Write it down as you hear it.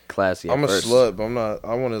classy. I'm a first. slut, but I'm not.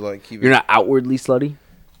 I want to like keep it. You're not outwardly slutty.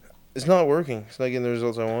 It's not working. It's not getting the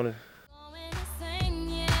results I wanted.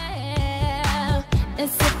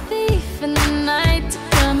 It's a thief in the night to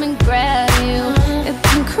come and grab you. It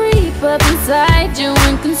can creep up inside you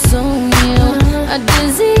and consume you. A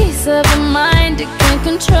disease of the mind, it can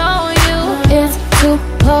control you. It's too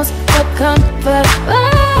close for comfort. Put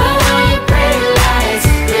on your pretty lights.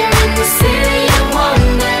 They're in the city of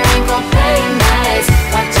wonder. Ain't gon' play nice.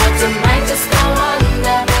 Watch out, tonight just go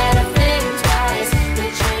under. Better think twice. The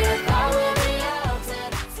train of thought will be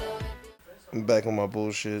altered. I'm back on my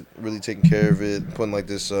bullshit. Really taking care of it. Putting like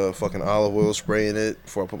this fucking olive oil spray in it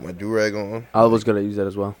before I put my do-rag on. I was gonna use that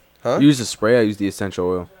as well. Huh? You use the spray. I use the essential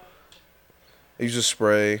oil. I use a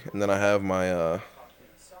spray, and then I have my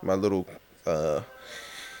my little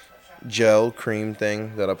gel cream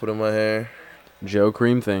thing that I put in my hair. Gel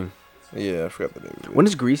cream thing. Yeah, I forgot the name of it. When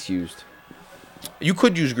is grease used? You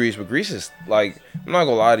could use grease, but grease is like, I'm not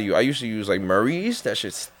gonna lie to you. I used to use like Murray's. That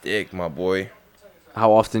shit's thick, my boy.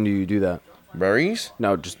 How often do you do that? Murray's?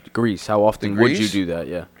 No, just grease. How often The would you grease? do that?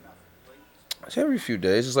 Yeah. It's every few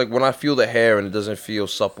days. It's like when I feel the hair and it doesn't feel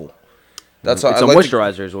supple. That's how It's I a like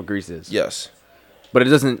moisturizer is what grease is. Yes. But it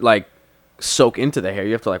doesn't like soak into the hair.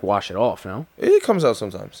 You have to like wash it off, no? It comes out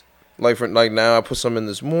sometimes. Like for like now, I put some in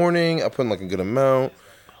this morning. I put in like a good amount.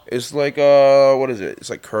 It's like what is it? It's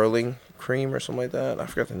like curling cream or something like that. I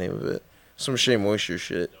forgot the name of it. Some Shea Moisture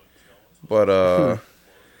shit. But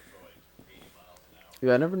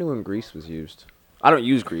Yeah, I never knew when grease was used. I don't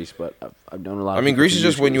use grease, but I've known a lot. I mean, grease is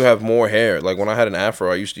just when you have more hair. Like when I had an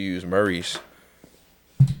afro, I used to use Murray's.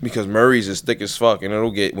 Because Murray's is thick as fuck, and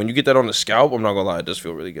it'll get when you get that on the scalp. I'm not gonna lie, it does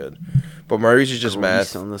feel really good. But Murray's is just mad.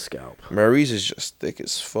 grease on the scalp. Murray's is just thick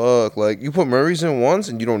as fuck. Like you put Murray's in once,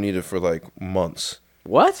 and you don't need it for like months,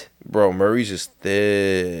 What? bro. Murray's is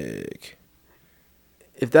thick,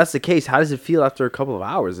 If that's the case, how does it feel after a couple of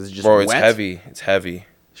hours? Is it just bro. wet? It's heavy. It's heavy.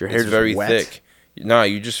 Is your hair It's just very wet? thick. Nah,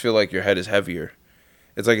 you just feel like your head is heavier.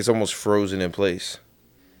 It's like it's almost frozen in place.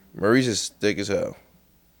 Murray's is thick as hell.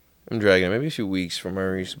 I'm dragging it. Maybe a few weeks for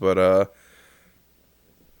Murray's, but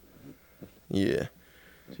yeah.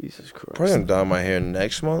 Jesus Christ. Probably gonna dye my hair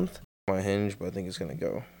next month. My hinge, but I think it's gonna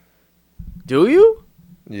go. Do you?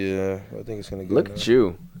 Yeah, I think it's gonna go. Look now. at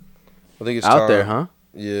you. I think it's Out time. there, huh?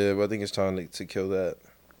 Yeah, but I think it's time to kill that.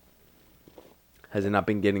 Has it not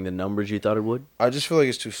been getting the numbers you thought it would? I just feel like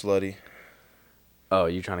it's too slutty. Oh,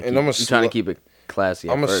 you're trying to keep, And I'm a you're trying to slut. keep it classy.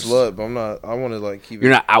 I'm a first. slut, but I'm not. I want to like keep it.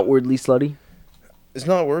 You're not outwardly slutty. It's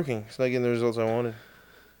not working. It's not getting the results I wanted.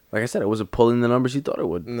 Like I said, it wasn't pulling the numbers you thought it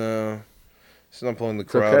would. No, it's not pulling the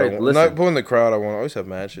crowd. okay, I want. listen. Not pulling the crowd I want. I always have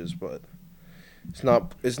matches, but it's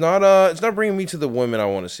not. It's not. It's not bringing me to the women I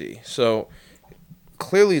want to see. So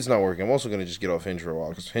clearly, it's not working. I'm also gonna just get off Hinge for a while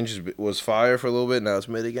because Hinge was fire for a little bit. Now it's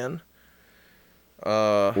mid again.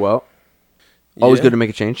 Well, always Yeah. good to make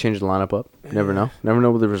a change. Change the lineup up. Never know. Never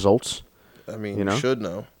know the results. I mean, you know? you should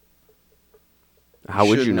know. How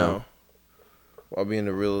would should you know? While being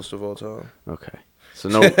the realest of all time. Okay. So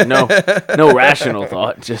no rational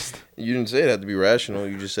thought. Just You didn't say it had to be rational.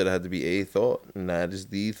 You just said it had to be a thought, and that is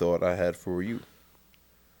the thought I had for you.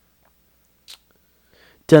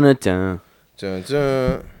 dun dun. Dun,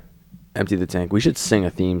 dun. Empty the tank. We should sing a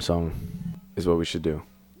theme song. Is what we should do.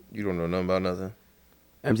 You don't know nothing about nothing.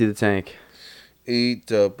 Empty the tank. Eat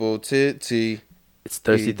double titty. It's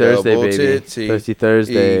Thirsty Eat Thursday, double baby. titty. Thirsty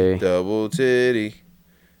Thursday. Eat double titty.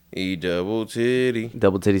 Eat double titty.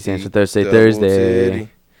 Double titty stands for Eat Thursday, double Thursday. titty.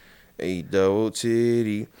 Eat double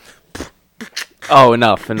titty. Oh,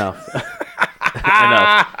 enough. Enough.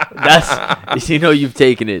 That's you know you've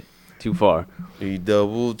taken it too far. Eat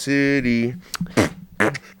double titty.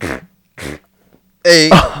 A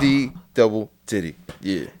D double titty.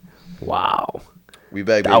 Yeah. Wow. We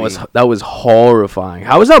back, baby. That was horrifying.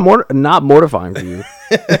 How is that not mortifying for you?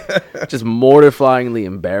 Just mortifyingly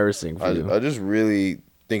embarrassing for you. I just really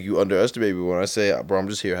think you underestimate me when I say, bro, I'm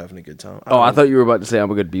just here having a good time. Oh, I thought you were about to say I'm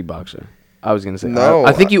a good beatboxer. I was gonna say No,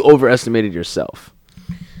 I think you overestimated yourself.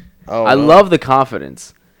 don't I know. love the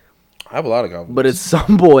confidence, I have a lot of confidence. but at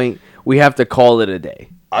some point we have to call it a day.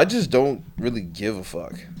 I just don't really give a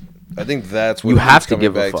fuck. I think that's what You it have keeps to coming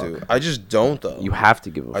give a back fuck. to. I just don't though. You have to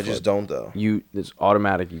give a fuck. I just don't though. It's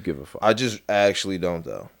automatic. You give a fuck. I just actually don't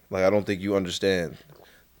though. Like I don't think you understand.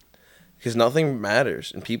 Because nothing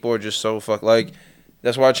matters, and people are just so like.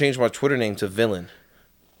 That's why I changed my Twitter name to Villain.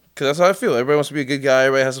 Because that's how I feel. Everybody wants to be a good guy.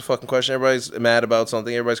 Everybody has a fucking question. Everybody's mad about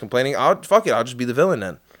something. Everybody's complaining. Fuck it. I'll just be the villain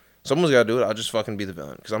then. Someone's got to do it. I'll just fucking be the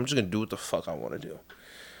villain. Because I'm just going to do what the fuck I want to do.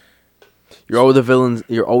 You're always the villain.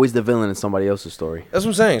 You're always the villain in somebody else's story. That's what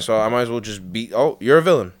I'm saying. So I might as well just be, oh, you're a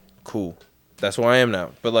villain. Cool. That's who I am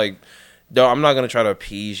now. But like, no, I'm not gonna try to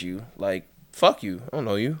appease you. Like, fuck you. I don't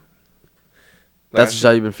know you. That's just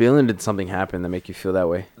how you've been feeling? Did something happen that make you feel that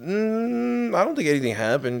way? I don't think anything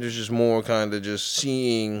happened. There's just more kind of just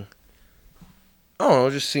seeing. I don't know,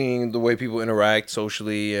 just seeing the way people interact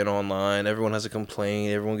socially and online. Everyone has a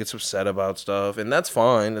complaint. Everyone gets upset about stuff, and that's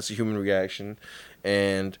fine. That's a human reaction,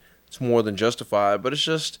 and it's more than justified. But it's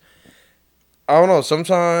just, I don't know.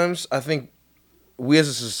 Sometimes I think we as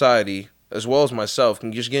a society, as well as myself,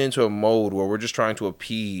 can just get into a mode where we're just trying to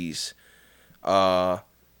appease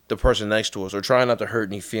the person next to us or try not to hurt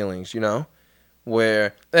any feelings, you know?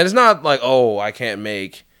 And it's not like, oh, I can't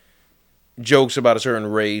make jokes about a certain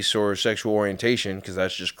race or sexual orientation because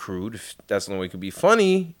that's just crude. If that's the only way it could be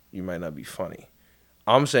funny, you might not be funny.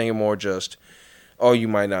 I'm saying it more just, oh, you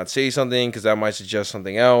might not say something because that might suggest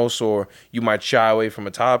something else, or you might shy away from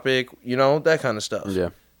a topic, you know, that kind of stuff. Yeah.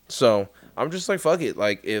 So I'm just like, fuck it.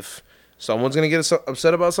 Like, if someone's going to get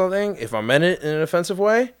upset about something, if I meant it in an offensive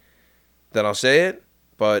way, then I'll say it.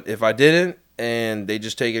 But if I didn't and they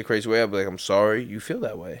just take it a crazy way, I'll be like, I'm sorry you feel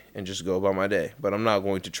that way, and just go about my day. But I'm not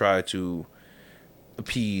going to try to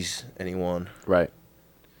appease anyone. Right.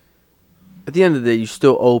 At the end of the day, you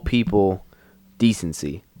still owe people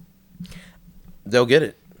decency. They'll get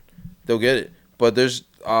it. But there's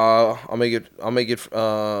I'll make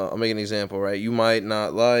an example, right? You might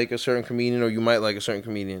not like a certain comedian, or you might like a certain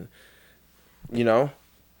comedian, you know?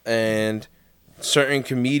 And certain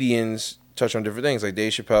comedians touch on different things. Like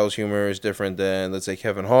Dave Chappelle's humor is different than, let's say,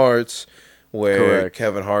 Kevin Hart's, where Correct.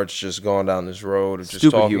 Kevin Hart's just gone down this road of just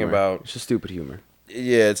Stupid talking humor. about... It's just stupid humor.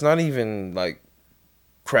 Yeah, it's not even, like,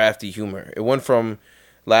 crafty humor. It went from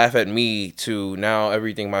laugh at me to now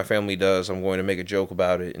everything my family does, I'm going to make a joke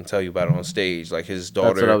about it and tell you about it on stage. Like his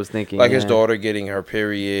daughter... That's what I was thinking, Like his yeah. daughter getting her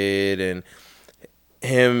period, and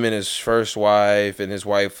him and his first wife, and his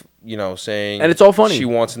wife, you know, saying... And it's all funny. She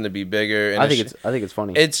wants him to be bigger. And I think it's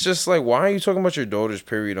funny. It's just like, why are you talking about your daughter's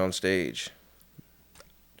period on stage?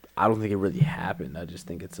 I don't think it really happened. I just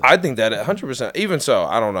think it's... I think that 100%. Even so,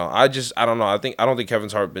 I don't know. I don't know. I don't think Kevin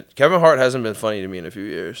Hart hasn't been funny to me in a few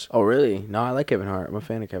years. Oh, really? No, I like Kevin Hart. I'm a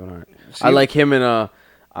fan of Kevin Hart. See- I like him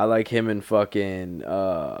in fucking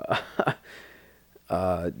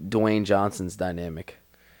Dwayne Johnson's dynamic.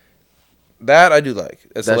 That I do like.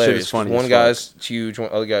 That's That shit hilarious. is funny One as guy's huge, one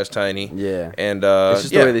other guy's tiny. Yeah. And It's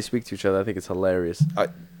just yeah, the way they speak to each other. I think it's hilarious.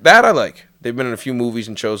 that I like. They've been in a few movies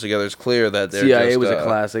and shows together. It's clear that they're CIA just, was a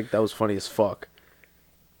classic. That was funny as fuck.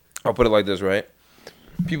 I'll put it like this, right?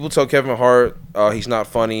 People tell Kevin Hart he's not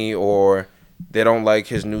funny, or they don't like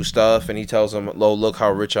his new stuff, and he tells them, "Lo, look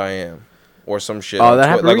how rich I am," or some shit. Oh, that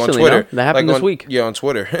happened recently, on Twitter. no? That happened this week. Yeah, on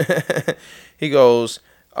Twitter. He goes,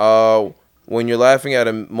 when you're laughing at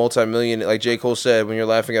a multimillionaire, like J. Cole said, when you're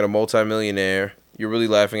laughing at a multimillionaire, you're really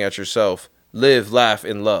laughing at yourself. Live, laugh,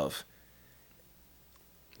 and love.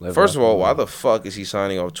 First of all, why the fuck is he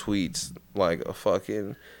signing off tweets like a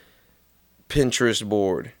fucking Pinterest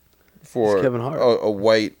board for It's Kevin Hart. a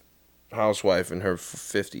white housewife in her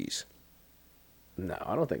 50s? No,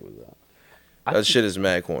 I don't think it was that. That shit is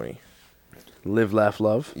mad corny. Live, laugh,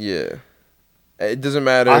 love. Yeah. It doesn't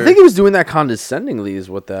matter. I think he was doing that condescendingly is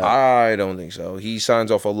what that... I don't think so. He signs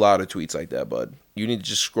off a lot of tweets like that, bud. You need to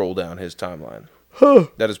just scroll down his timeline.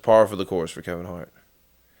 That is par for the course for Kevin Hart.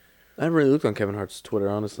 I haven't really looked on Kevin Hart's Twitter,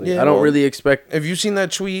 honestly. Yeah, I don't well, really expect... Have you seen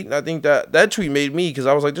that tweet? I think that tweet made me, because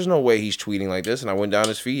I was like, there's no way he's tweeting like this. And I went down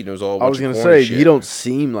his feed and it was all a bunch I was going of to corny say, shit. you don't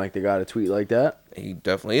seem like the guy to tweet like that. He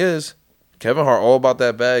definitely is. Kevin Hart, all about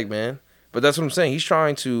that bag, man. But that's what I'm saying. He's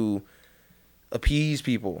trying to appease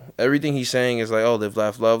people. Everything he's saying is like, oh, live,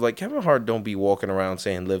 laugh, love. Like, Kevin Hart don't be walking around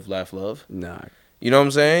saying live, laugh, love. Nah. You know what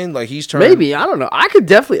I'm saying? Like, he's turned... Maybe. I don't know. I could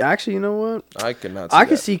definitely... Actually, you know what? I could not see I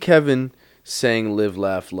could that. see Kevin saying live,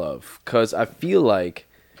 laugh, love. Because I feel like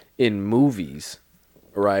in movies,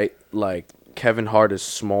 right? Like, Kevin Hart is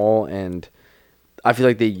small, and I feel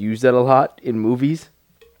like they use that a lot in movies.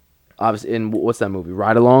 Obviously, in... What's that movie?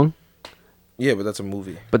 Ride Along? Yeah, but that's a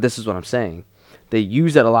movie. But this is what I'm saying. They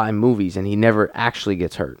use that a lot in movies, and he never actually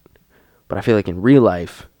gets hurt. But I feel like in real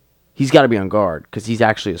life, he's got to be on guard because he's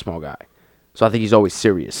actually a small guy. So I think he's always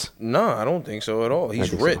serious. No, I don't think so at all. He's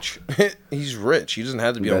think rich. He's rich. He doesn't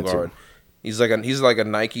have to be on That too. guard. He's like a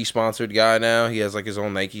Nike sponsored guy now. He has like his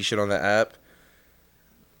own Nike shit on the app.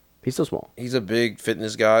 He's still small. He's a big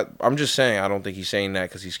fitness guy. I'm just saying, I don't think he's saying that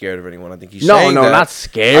because he's scared of anyone. I think he's No, saying no, that. not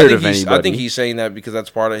scared of I anybody. think he's saying that because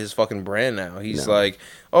that's part of his fucking brand now. He's No. like,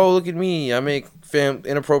 oh, look at me. I make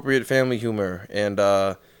inappropriate family humor. And,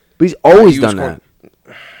 But he's always use done that.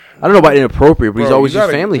 I don't know about inappropriate, but he's bro, always you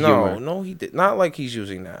used gotta- family no, humor. No, he did. Not like he's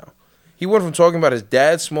using now. He went from talking about his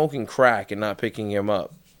dad smoking crack and not picking him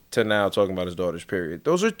up to now talking about his daughter's period.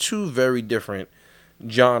 Those are two very different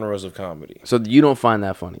genres of comedy. So you don't find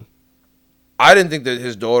that funny? I didn't think that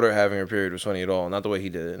his daughter having her period was funny at all. Not the way he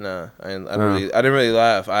did it. Nah, I didn't really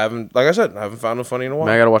laugh. I haven't, like I said, I haven't found it funny in a while.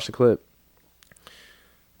 Man, I gotta watch the clip.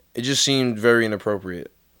 It just seemed very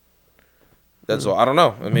inappropriate. That's all. I don't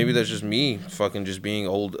know. And maybe that's just me fucking just being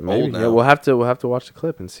old Maybe. now. Yeah, we'll have to watch the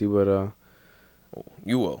clip and see what.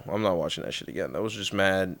 You will. I'm not watching that shit again. That was just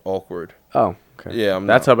mad awkward. Oh, okay. Yeah,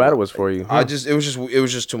 that's how bad it was for you. It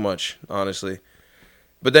was just too much, honestly.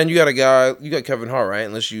 But then you got Kevin Hart, right?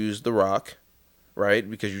 And let's use The Rock, right?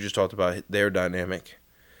 Because you just talked about their dynamic.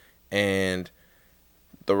 And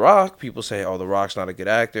The Rock, people say, oh, The Rock's not a good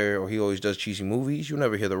actor, or he always does cheesy movies. You'll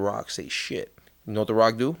never hear The Rock say shit. You know what The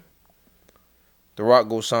Rock do? The Rock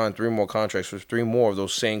go sign 3 more contracts for 3 more of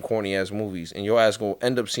those same corny-ass movies, and your ass go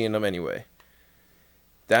end up seeing them anyway.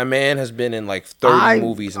 That man has been in like 30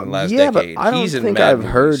 movies in the last decade. But I don't think I've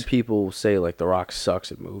heard people say like The Rock sucks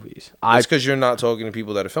at movies. It's because you're not talking to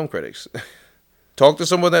people that are film critics. Talk to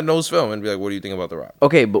someone that knows film and be like, "What do you think about The Rock?"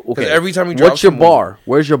 Okay, but okay. Every time he drops, what's your bar?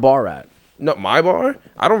 Where's your bar at? No, my bar.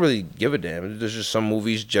 I don't really give a damn. There's just some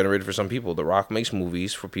movies generated for some people. The Rock makes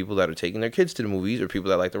movies for people that are taking their kids to the movies or people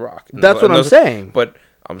that like The Rock. That's what I'm saying. But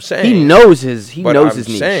I'm saying he knows his niche. I'm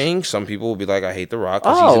saying some people will be like, I hate The Rock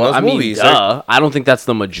because he's in those movies. Duh. I don't think that's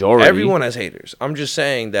the majority. Everyone has haters. I'm just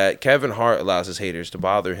saying that Kevin Hart allows his haters to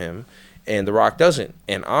bother him, and The Rock doesn't.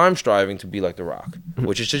 And I'm striving to be like The Rock,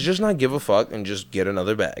 which is to just not give a fuck and just get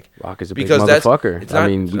another bag. Rock is a big motherfucker. It's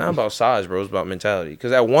not about size, bro. It's about mentality.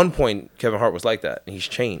 Because at one point, Kevin Hart was like that, and he's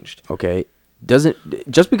changed. Okay,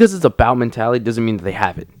 just because it's about mentality doesn't mean that they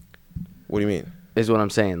have it. What do you mean? Is what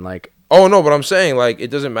I'm saying. Like. Oh, no, but I'm saying, like,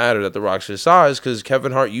 it doesn't matter that The Rock's his size because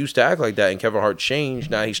Kevin Hart used to act like that, and Kevin Hart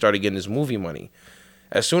changed. Now he started getting his movie money.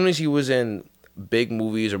 As soon as he was in big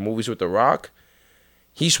movies or movies with The Rock,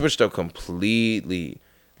 he switched up completely.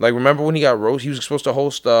 Like, remember when he got roast? He was supposed to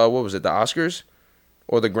host, what was it, the Oscars?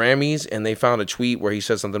 Or the Grammys, and they found a tweet where he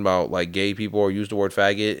said something about, like, gay people or used the word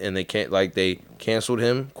faggot, and they canceled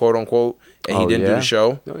him, quote unquote, and he didn't do the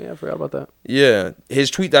show. Oh, yeah, I forgot about that. Yeah,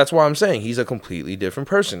 his tweet, that's why I'm saying he's a completely different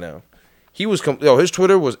person now. He was, his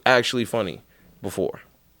Twitter was actually funny before.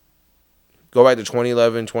 Go back to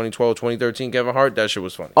 2011, 2012, 2013, Kevin Hart, that shit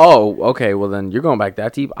was funny. Oh, okay, well then you're going back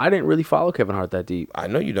that deep. I didn't really follow Kevin Hart that deep. I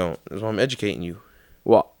know you don't. That's why I'm educating you.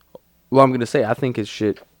 Well, I'm going to say, I think his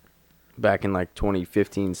shit back in like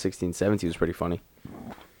 2015, 16, 17 was pretty funny.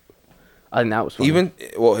 I think that was funny. Even,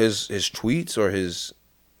 his tweets or his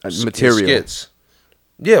material. His skits.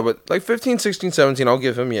 Yeah, but like 15, 16, 17, I'll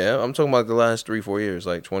give him, yeah. I'm talking about the last 3-4 years,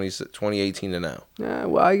 like 2018 to now. Yeah,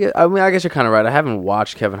 well, I guess you're kind of right. I haven't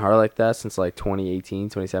watched Kevin Hart like that since like 2018,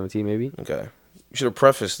 2017 maybe. Okay. You should have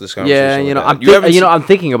prefaced this conversation. Yeah, I'm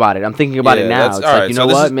thinking about it. I'm thinking about it now. It's like, right, you know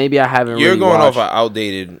what? Maybe I haven't You're really going watched. off an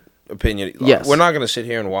outdated opinion. Yes. We're not going to sit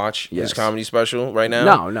here and watch his comedy special right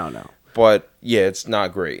now. No. But, yeah, it's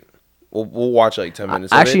not great. We'll watch like 10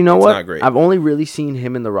 minutes Actually, you know it's what? Not great. I've only really seen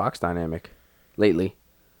him and The Rock's dynamic lately.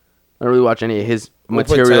 I don't really watch any of his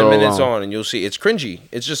material. We'll put 10 minutes alone. on and you'll see. It's cringy.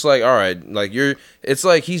 It's just like, all right, like it's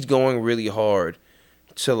like he's going really hard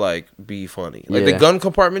to like be funny. Like the gun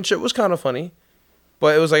compartment shit was kind of funny,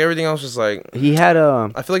 but it was like everything else was like. He had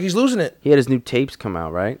I feel like he's losing it. He had his new tapes come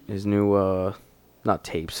out, right? His new not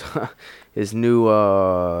tapes. His new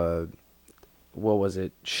what was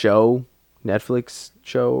it? Show, Netflix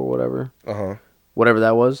show or whatever. Whatever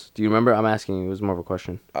that was. Do you remember? I'm asking you. It was more of a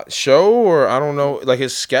question. Show or I don't know. Like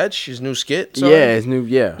his sketch, his new skit. Sorry? Yeah, his new.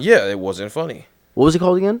 Yeah. Yeah, it wasn't funny. What was it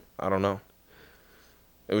called again? I don't know.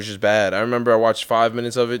 It was just bad. I remember I watched 5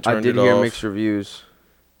 minutes of it. Turned it off. I did hear mixed reviews.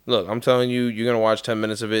 Look, I'm telling you, you're gonna watch 10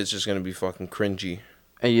 minutes of it. It's just gonna be fucking cringy.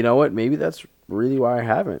 And you know what? Maybe that's really why I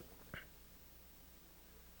haven't.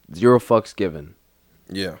 0 fucks given.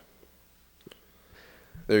 Yeah.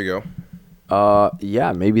 There you go.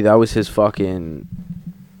 Yeah, maybe that was his fucking.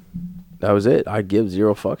 That was it. I give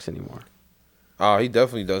 0 fucks anymore. Oh, he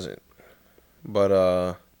definitely doesn't. But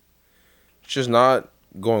it's just not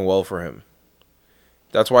going well for him.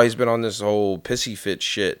 That's why he's been on this whole pissy fit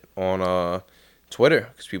shit on Twitter,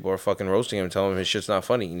 because people are fucking roasting him, telling him his shit's not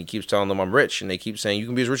funny, and he keeps telling them I'm rich, and they keep saying you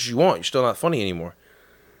can be as rich as you want, you're still not funny anymore.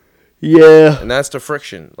 Yeah. And that's the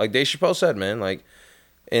friction. Like Dave Chappelle said, man, like.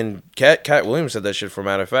 And Cat Williams said that shit, for a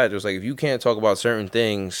matter of fact. It was like, if you can't talk about certain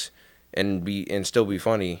things and still be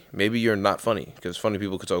funny, maybe you're not funny, because funny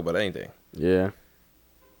people could talk about anything. Yeah.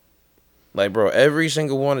 Like, bro, every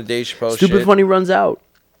single one of Dave Chappelle's Stupid funny runs out.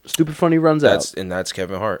 Stupid funny runs out. And that's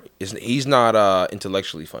Kevin Hart. He's not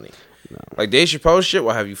intellectually funny. No. Like Dave Chappelle's shit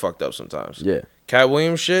will have you fucked up sometimes. Yeah. Cat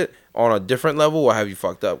Williams shit on a different level will have you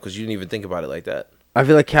fucked up because you didn't even think about it like that. I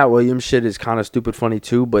feel like Cat Williams shit is kind of stupid funny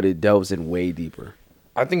too, but it delves in way deeper.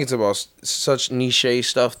 I think it's about such niche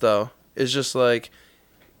stuff, though. It's just like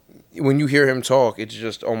when you hear him talk, it's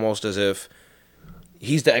just almost as if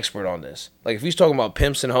he's the expert on this. Like if he's talking about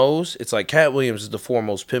pimps and hoes, it's like Cat Williams is the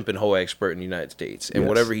foremost pimp and hoe expert in the United States, and Yes.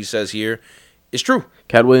 whatever he says here is true.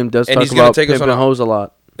 Cat Williams does And talk he's gonna about take us pimping on a- hoes a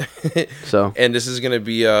lot. So And this is gonna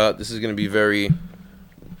be very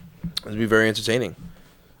entertaining.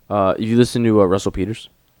 you listen to Russell Peters?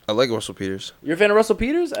 I like Russell Peters. You're a fan of Russell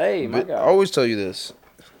Peters? Hey, my I guy. always tell you this.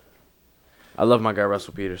 I love my guy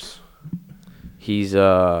Russell Peters. He's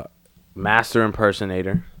a master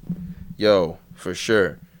impersonator. Yo, for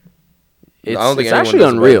sure. It's, I don't think it's anyone actually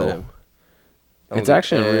does it better than unreal. him. I don't It's think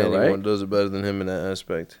actually unreal, right? Anyone does it better than him in that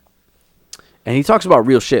aspect. And he talks about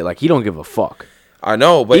real shit. Like, he don't give a fuck. I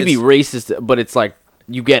know, but He'd be it's- racist, but it's like,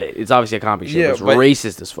 you get it. It's obviously a comedy show. Yeah, but it's but-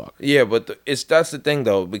 racist as fuck. yeah, but that's the thing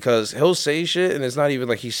though, because he'll say shit and it's not even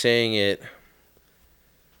like he's saying it.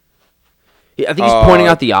 I think he's pointing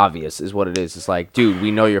out the obvious is what it is. It's like, dude,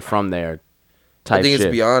 we know you're from there type I think shit.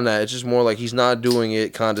 it's beyond that. It's just more like he's not doing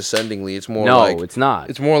it condescendingly. It's more No, like it's not.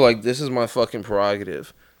 It's more like this is my fucking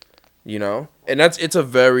prerogative, you know. And it's a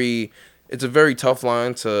very tough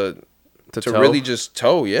line to toe? really just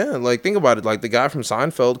toe. Yeah, like think about it. Like the guy from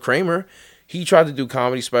Seinfeld, Kramer, he tried to do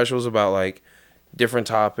comedy specials about like different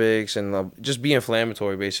topics and just be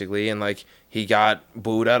inflammatory basically, and like he got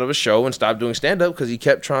booed out of a show and stopped doing stand up because he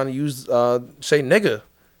kept trying to use say nigga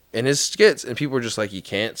in his skits, and people were just like, you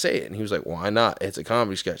can't say it, and he was like, why not? It's a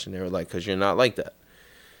comedy sketch, and they were like, because you're not like that.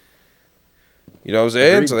 You know what I'm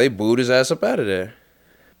saying? Agreed. So they booed his ass up out of there.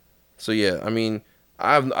 So yeah, I mean,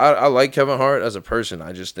 I like Kevin Hart as a person.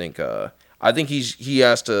 I just think I think he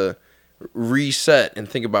has to reset and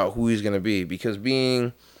think about who he's gonna be, because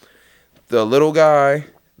being the little guy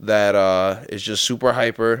that is just super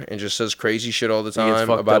hyper and just says crazy shit all the gets time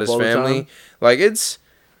fucked about up his all the family, time? like it's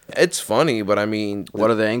funny, but I mean, What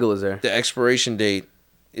are the angle is there? the expiration date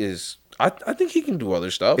is. I think he can do other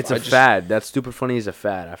stuff. It's a I just- fad. That stupid funny is a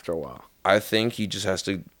fad after a while. I think he just has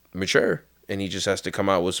to mature and he just has to come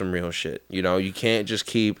out with some real shit. You know, you can't just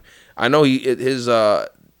keep. I know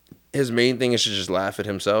his main thing is to just laugh at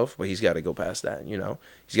himself, but he's got to go past that. You know,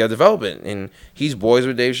 he's got to develop it, and he's boys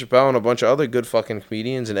with Dave Chappelle and a bunch of other good fucking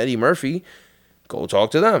comedians and Eddie Murphy. Go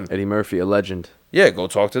talk to them. Eddie Murphy, a legend. Yeah, go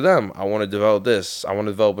talk to them. I want to develop this. I want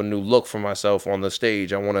to develop a new look for myself on the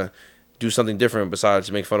stage. I want to do something different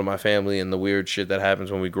besides make fun of my family and the weird shit that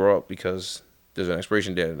happens when we grow up, because there's an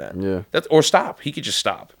expiration date in that. Yeah. Or stop. He could just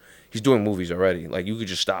stop. He's doing movies already. Like, you could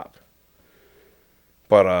just stop.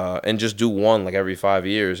 But and just do one like every 5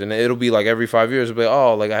 years, and it'll be like every 5 years it'll be like,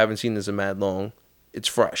 oh, like I haven't seen this in mad long. It's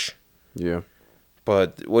fresh. Yeah.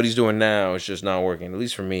 But what he's doing now is just not working, at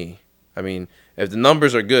least for me. I mean, if the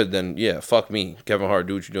numbers are good, then yeah, fuck me, Kevin Hart,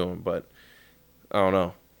 do what you're doing. But I don't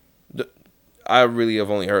know. I really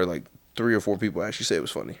have only heard like 3 or 4 people actually say it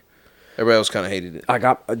was funny. Everybody else kind of hated it. I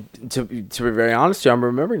got to be very honest with you, I'm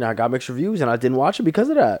remembering now. I got mixed reviews and I didn't watch it because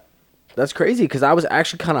of that. That's crazy because I was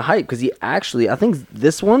actually kind of hyped because I think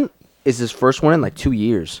this one is his first one in like 2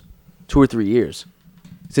 years, 2 or 3 years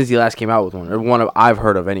since he last came out with one, or one I've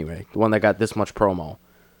heard of anyway, the one that got this much promo.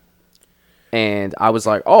 And I was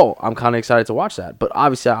like, oh, I'm kind of excited to watch that. But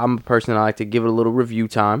obviously, I'm a person that I like to give it a little review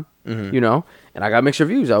time, you know. And I got mixed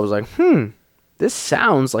reviews. I was like, this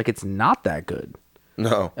sounds like it's not that good.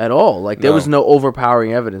 No. At all. Like, there No. was no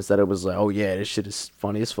overpowering evidence that it was like, oh, yeah, this shit is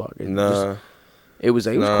funny as fuck. Nah. It was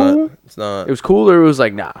like, it was Nah, cool. it's not. It was cool, or it was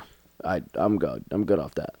like, nah, I'm good. I'm good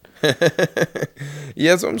off that.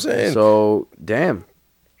 Yeah, that's what I'm saying. So, damn.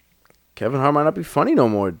 Kevin Hart might not be funny no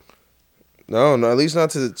more. No, at least not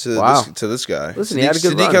to Wow. this guy. Listen, he had a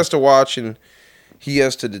good Sadiq run. has to watch, and he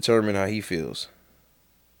has to determine how he feels.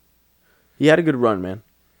 He had a good run, man.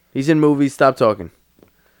 He's in movies. Stop talking.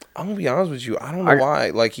 I'm gonna be honest with you. I don't know I- why.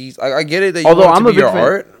 Like I get it that you Although want it I'm to a be big your fan.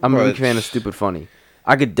 art. I'm a but- big fan of Stupid Funny.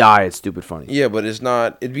 I could die at Stupid Funny. Yeah, but it's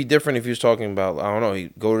not. It'd be different if he was talking about, I don't know, you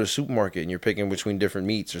go to the supermarket and you're picking between different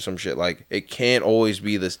meats or some shit. Like, it can't always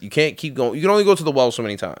be this. You can't keep going. You can only go to the well so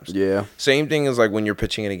many times. Yeah. Same thing as like when you're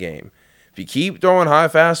pitching in a game. If you keep throwing high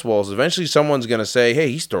fastballs, eventually someone's gonna say, "Hey,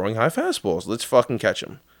 he's throwing high fastballs. Let's fucking catch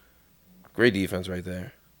him." Great defense right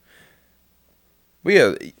there. But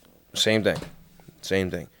yeah, same thing. Same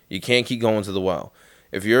thing. You can't keep going to the well.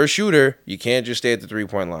 If you're a shooter, you can't just stay at the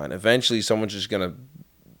 3-point line. Eventually, someone's just gonna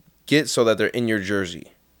get so that they're in your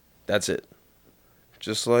jersey. That's it.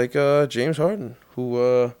 Just like James Harden,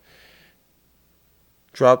 who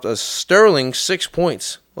dropped a sterling 6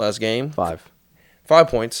 points last game. 5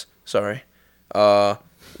 points, sorry,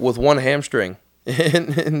 with one hamstring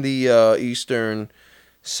in the Eastern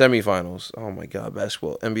Semifinals. Oh my god,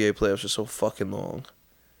 basketball. NBA playoffs are so fucking long.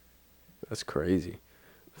 That's crazy.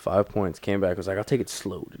 5 points. Came back. Was like, I'll take it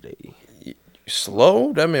slow today.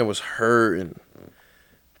 Slow? That man was hurting.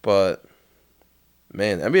 But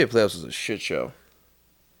man, NBA playoffs is a shit show.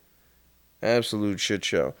 Absolute shit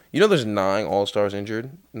show. You know, there's 9 All-Stars injured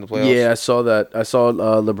in the playoffs. Yeah, I saw that. I saw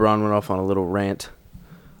LeBron went off on a little rant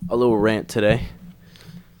today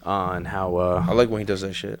on how I like when he does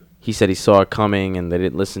that shit. he said he saw it coming and they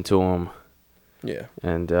didn't listen to him. Yeah.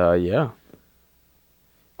 And yeah,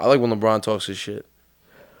 I like when LeBron talks his shit.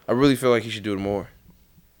 I really feel like he should do it more.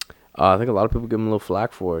 I think a lot of people give him a little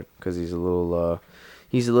flack for it because he's a little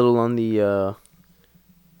on the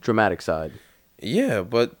dramatic side. Yeah,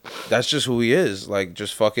 but that's just who he is. Like,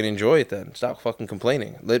 just fucking enjoy it then. Stop fucking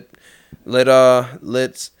complaining. Let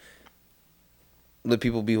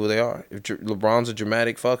people be who they are. If LeBron's a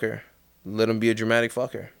dramatic fucker, let him be a dramatic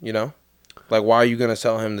fucker, you know? Like, why are you going to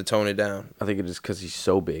tell him to tone it down? I think it is because he's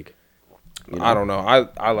so big. You know? I don't know.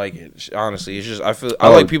 I like it. Honestly, it's just I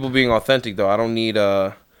like people being authentic though. I don't need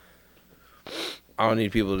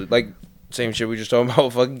people to like same shit we just talking about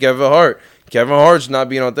with fucking Kevin Hart. Kevin Hart's not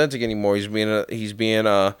being authentic anymore. He's being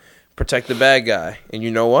protect the bad guy. And you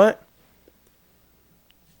know what?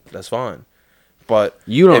 That's fine. But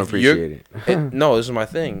You don't appreciate it. No, this is my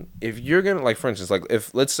thing. If you're gonna, like, for instance, like,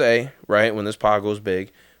 if let's say, right, when this pod goes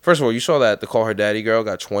big, first of all, you saw that the Call Her Daddy girl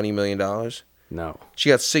got $20 million. No. She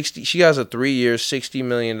got 60. She has a 3-year, $60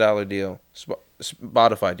 million deal,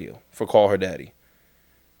 Spotify deal for Call Her Daddy.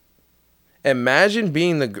 Imagine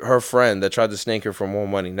being her friend that tried to snake her for more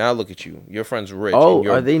money. Now look at you. Your friend's rich. Oh, and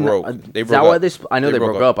you're are they broke? They broke up. I know they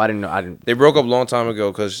broke up. I didn't know. They broke up a long time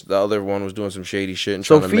ago because the other one was doing some shady shit and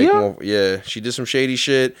trying to make more. Yeah, she did some shady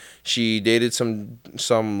shit. She dated some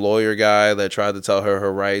lawyer guy that tried to tell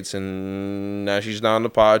her rights, and now she's not on the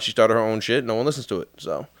pod. She started her own shit. No one listens to it.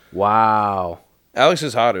 So Wow. Alex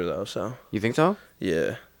is hotter though. So You think so?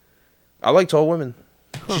 yeah, I like tall women.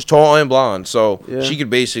 She's tall and blonde, so Yeah. she could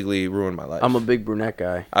basically ruin my life. I'm a big brunette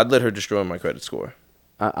guy. I'd let her destroy my credit score.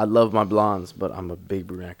 I love my blondes, but I'm a big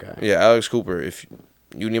brunette guy. Yeah, Alex Cooper, if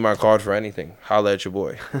you need my card for anything, holla at your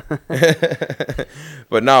boy.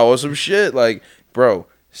 But no, some shit like, bro,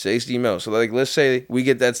 60 mil. So like, let's say we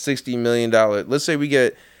get that $60 million. Let's say we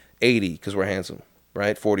get 80 because we're handsome,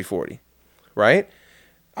 right? 40-40, right?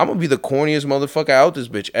 I'm going to be the corniest motherfucker out this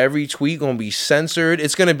bitch. Every tweet going to be censored.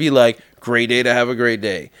 It's going to be like, great day to have a great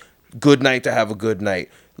day. Good night to have a good night.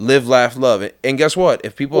 Live, laugh, love it. And guess what?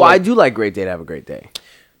 If people... Well, I do like great day to have a great day.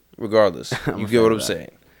 Regardless. You get what I'm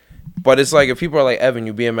saying. But it's like, if people are like, Evan,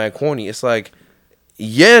 you being mad corny. It's like,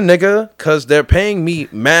 yeah, nigga, because they're paying me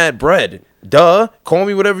mad bread. Duh. Call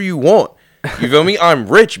me whatever you want. You feel me? I'm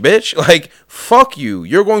rich, bitch. Like, fuck you.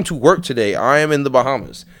 You're going to work today. I am in the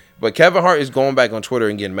Bahamas. But Kevin Hart is going back on Twitter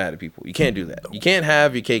and getting mad at people. You can't do that. You can't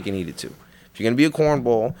have your cake and eat it too. If you're going to be a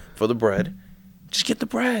cornball for the bread, just get the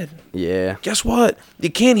bread. Yeah. Guess what?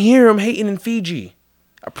 You can't hear him hating in Fiji.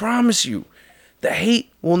 I promise you. The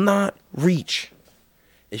hate will not reach.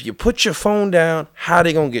 If you put your phone down, how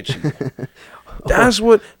they going to get you? That's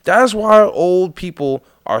why old people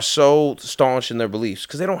are so staunch in their beliefs,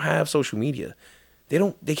 because they don't have social media.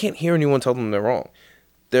 They can't hear anyone tell them they're wrong.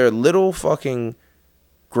 They're little fucking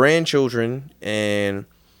grandchildren and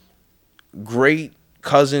great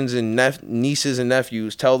cousins and nieces and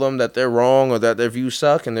nephews tell them that they're wrong or that their views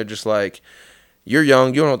suck, and they're just like, you're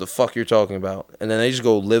young, you don't know what the fuck you're talking about. And then they just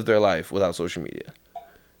go live their life without social media.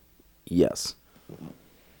 Yes.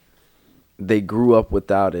 They grew up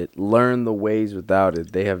without it, learned the ways without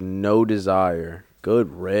it. They have no desire. Good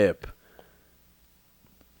rip.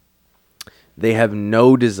 They have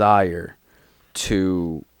no desire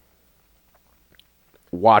to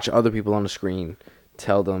watch other people on the screen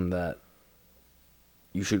tell them that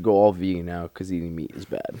you should go all vegan now because eating meat is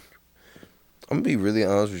bad. I'm gonna be really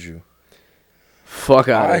honest with you. Fuck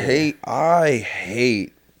out. I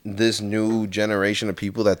hate this new generation of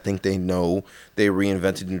people that think they know they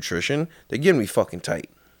reinvented nutrition. They're getting me fucking tight.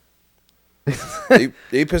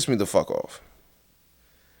 they piss me the fuck off.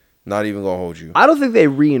 Not even gonna hold you. I don't think they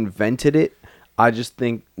reinvented it. I just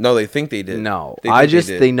think No, they think they did. no. They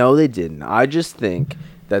They know they didn't. I just think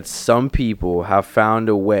that some people have found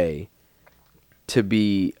a way to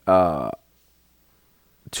be to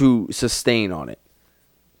sustain on it,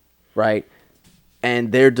 right?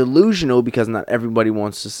 And they're delusional because not everybody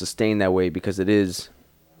wants to sustain that way, because it is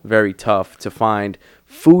very tough to find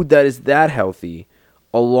food that is that healthy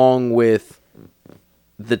along with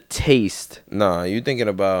the taste. Nah, you thinking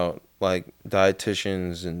about like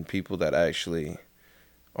dietitians and people that actually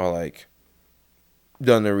are like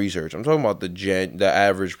done their research. I'm talking about the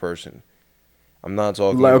average person. I'm not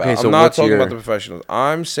talking Like, about. okay, so I'm not what's talking your- about the professionals.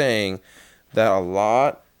 I'm saying that a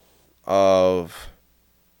lot of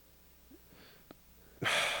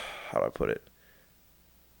how do I put it?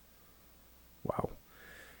 Wow.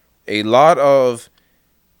 A lot of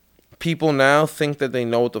people now think that they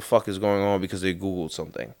know what the fuck is going on because they Googled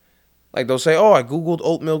something. Like they'll say, "Oh, I Googled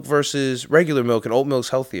oat milk versus regular milk, and oat milk's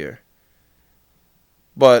healthier."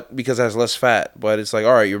 But because it has less fat. But it's like,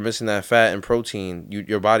 all right, you're missing that fat and protein.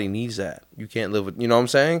 Your body needs that. You can't live with, you know what I'm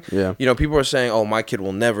saying? Yeah. You know, people are saying, oh, my kid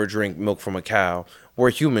will never drink milk from a cow. We're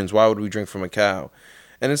humans. Why would we drink from a cow?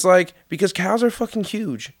 And it's like, because cows are fucking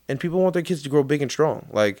huge. And people want their kids to grow big and strong.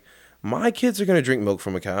 Like, my kids are going to drink milk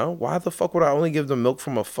from a cow. Why the fuck would I only give them milk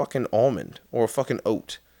from a fucking almond or a fucking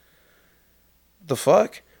oat? The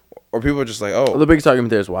fuck? Or people are just like, Well, oh, the biggest argument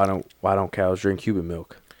there is why don't cows drink human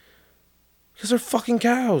milk? because they're fucking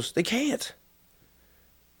cows. They can't.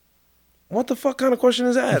 What the fuck kind of question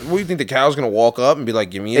is that? What do you think the cow's gonna walk up and be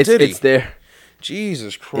like, "Give me a titty"? It's their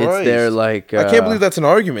Jesus Christ! it's their like. I can't believe that's an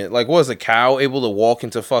argument. Like, what is a cow able to walk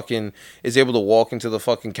into the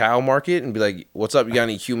fucking cow market and be like, "What's up? You got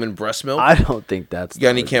any human breast milk? I don't think that's. You got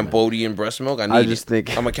any the argument. Cambodian breast milk? I need just it.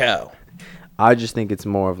 think- I'm a cow." I just think it's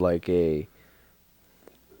more of like a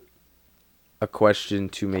question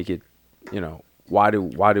to make it, why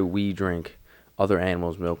do we drink other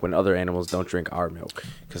animals' milk when other animals don't drink our milk?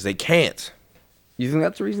 Because they can't. You think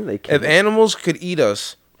that's the reason they can't? If animals could eat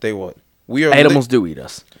us, they would. We are Animals do eat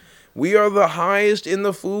us. We are the highest in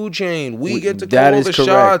the food chain. We get to that call is the correct.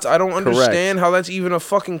 shots. I don't Correct. understand how that's even a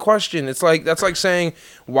fucking question. It's like that's like saying,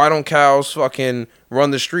 why don't cows fucking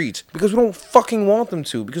run the streets? Because we don't fucking want them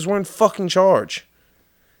to. Because we're in fucking charge.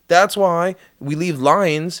 That's why we leave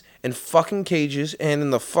lions in fucking cages and in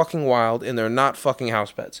the fucking wild, and they're not fucking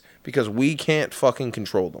house pets. Because we can't fucking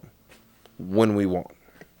control them when we want.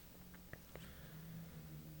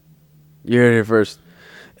 You heard it here first.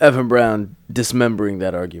 Evan Brown dismembering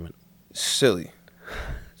that argument. Silly.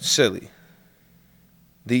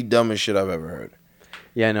 The dumbest shit I've ever heard.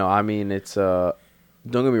 Yeah, no, I mean, it's, don't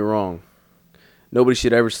get me wrong. Nobody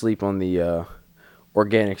should ever sleep on the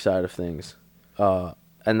organic side of things.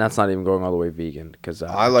 And that's not even going all the way vegan. Cause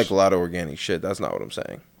I like a lot of organic shit. That's not what I'm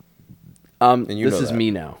saying. And you this know is that.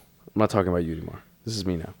 me now. I'm not talking about you anymore. This is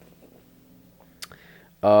me now.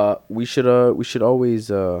 We should always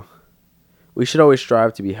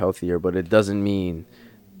strive to be healthier, but it doesn't mean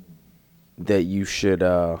that you should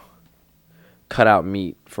cut out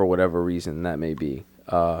meat for whatever reason that may be.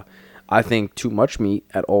 I think too much meat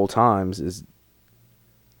at all times is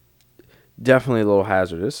definitely a little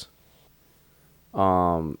hazardous.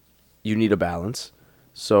 You need a balance.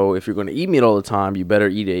 So if you're going to eat meat all the time, you better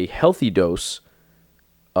eat a healthy dose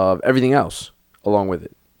of everything else along with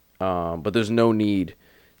it. But there's no need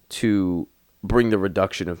to bring the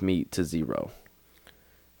reduction of meat to zero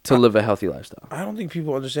to live a healthy lifestyle. I don't think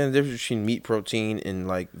people understand the difference between meat protein and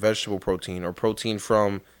like vegetable protein or protein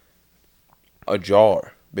from a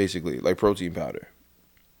jar, basically, like protein powder.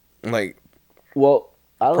 Like, Well,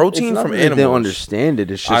 Protein it's not from that They don't animals. understand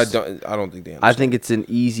it. It's just I don't think they understand. I think it's an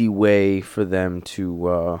easy way for them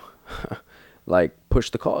to like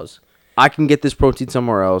push the cause. I can get this protein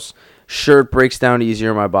somewhere else. Sure, it breaks down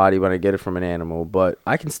easier in my body when I get it from an animal, but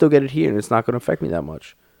I can still get it here, and it's not going to affect me that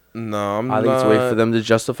much. No, I think it's a way for them to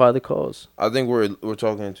justify the cause. I think we're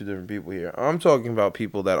talking to two different people here. I'm talking about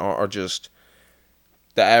people that are just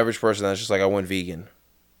the average person that's just like, I went vegan,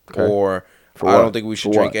 Okay. or For I what? don't think we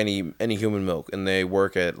should For drink what? any human milk, and they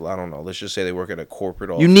work at, I don't know, let's just say they work at a corporate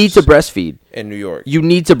office. You need to breastfeed. in New York. You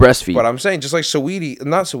need to breastfeed. But I'm saying, just like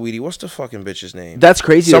not Saweetie, what's the fucking bitch's name? That's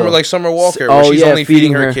crazy. Summer, though. like Summer Walker, where she's only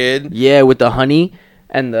feeding her kid. Yeah, with the honey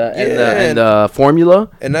and the formula.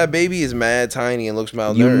 And that baby is mad tiny and looks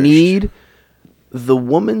malnourished. You need the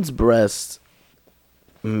woman's breasts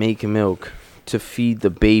make milk to feed the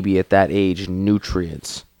baby at that age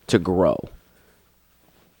nutrients to grow.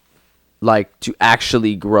 Like to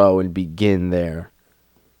actually grow and begin their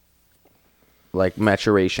like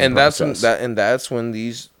maturation and process. that's when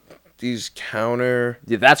these counter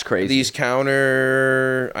Yeah, that's crazy.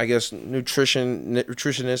 I guess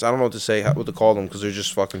nutritionists, I don't know what to say, what to call them, because they're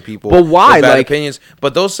just fucking people But why? with bad Like- opinions.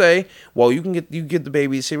 But they'll say, well, you get the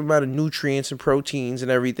baby the same amount of nutrients and proteins and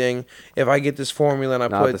everything if I get this formula and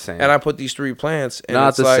Not the same. I put these 3 plants, and Not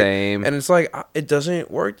it's the like, same. and it's like it doesn't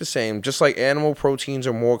work the same. Just like animal proteins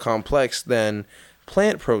are more complex than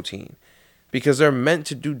plant protein, because they're meant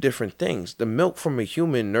to do different things. The milk from a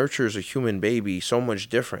human nurtures a human baby so much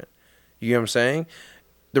different. You know what I'm saying?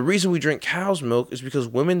 The reason we drink cow's milk is because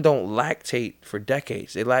women don't lactate for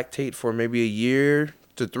decades. They lactate for maybe a year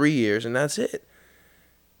to 3 years, and that's it.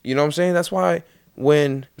 You know what I'm saying? That's why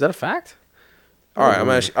when... Is that a fact? All right,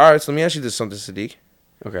 all right. So let me ask you this something, Sadiq.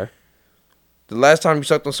 Okay. The last time you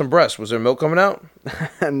sucked on some breast, was there milk coming out?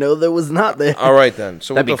 No, there was not there. All right then.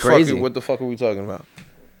 So That'd be crazy. What the fuck are we talking about?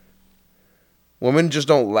 Women just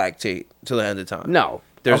don't lactate till the end of time. No.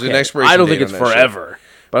 There's an expiration I don't date think it's on that shit. forever.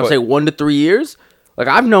 But I'd say 1 to 3 years. Like,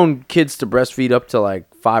 I've known kids to breastfeed up to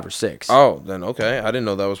like 5 or 6. Oh, then okay. I didn't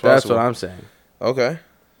know that was possible. That's what I'm saying. Okay.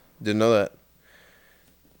 Didn't know that.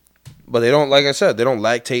 But they don't, like I said, they don't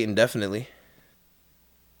lactate indefinitely.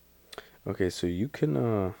 Okay, so you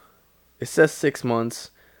can, it says 6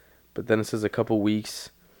 months, but then it says a couple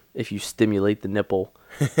weeks if you stimulate the nipple.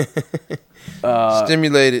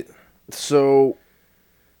 Stimulate it. So,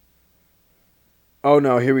 oh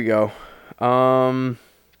no, here we go. So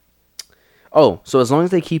as long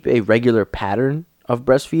as they keep a regular pattern of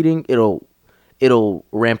breastfeeding, it'll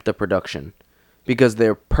ramp the production because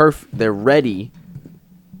they're ready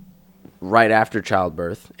right after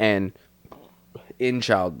childbirth and in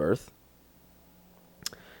childbirth.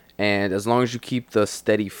 And as long as you keep the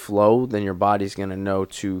steady flow, then your body's going to know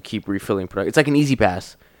to keep refilling production. It's like an Easy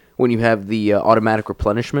Pass when you have the automatic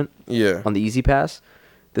replenishment on the Easy Pass.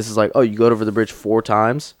 This is like, oh, you go over the bridge 4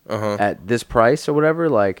 times at this price or whatever.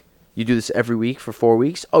 Like, you do this every week for 4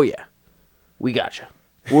 weeks. Oh, yeah. We got you.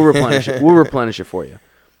 We'll replenish it. We'll replenish it for you.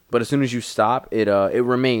 But as soon as you stop, it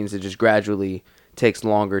remains. It just gradually takes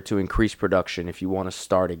longer to increase production if you want to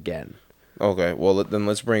start again. Okay, well, then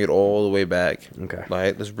let's bring it all the way back. Okay.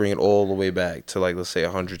 Like, let's bring it all the way back to, like, let's say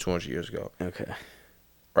 100, 200 years ago. Okay.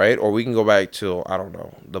 Right? Or we can go back to, I don't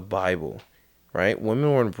know, the Bible. Right?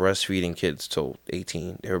 Women weren't breastfeeding kids till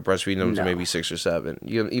 18. They were breastfeeding them to maybe 6 or 7.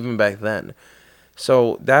 Even back then.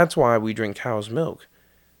 So that's why we drink cow's milk.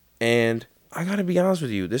 And I gotta be honest with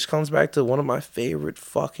you, this comes back to one of my favorite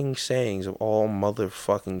fucking sayings of all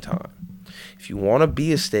motherfucking time. If you want to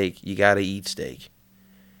be a steak, you gotta eat steak.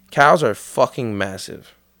 Cows are fucking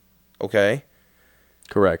massive. Okay?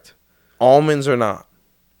 Correct. Almonds are not.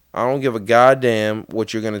 I don't give a goddamn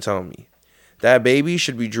what you're gonna tell me. That baby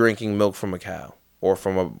should be drinking milk from a cow or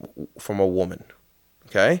from a woman.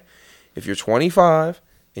 Okay? If you're 25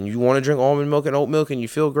 and you want to drink almond milk and oat milk and you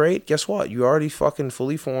feel great, guess what? You're already fucking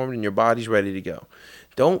fully formed and your body's ready to go.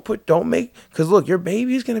 Because look, your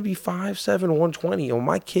baby is going to be 5'7", 120. When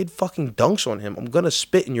my kid fucking dunks on him, I'm going to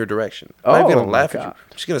spit in your direction. I'm not going to laugh at you. I'm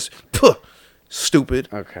just going to, stupid.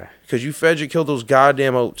 Okay. Because you fed your kid those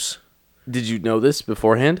goddamn oats. Did you know this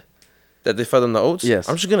beforehand? That they fed them the oats? Yes.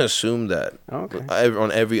 I'm just going to assume that. Okay.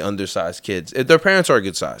 On every undersized kids. If their parents are a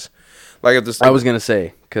good size. Like if I was going to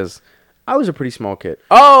say, because I was a pretty small kid.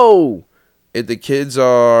 Oh! If the kids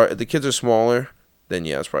are smaller, then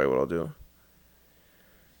yeah, that's probably what I'll do.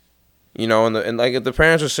 You know, and like if the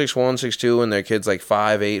parents are 6'1", 6'2", and their kid's like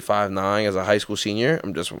 5'8", 5'9", as a high school senior,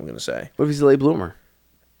 I'm just what I'm gonna say. What if he's a late bloomer?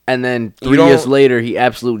 And then 3 years later, he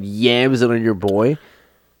absolute yams it on your boy?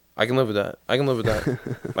 I can live with that. I can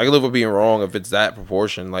live with being wrong if it's that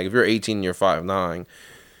proportion. Like if you're 18 and you're 5'9",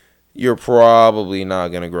 you're probably not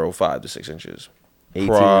gonna grow 5 to 6 inches. 18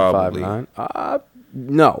 probably. And 5'9"?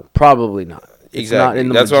 No, probably not. It's exactly. Not in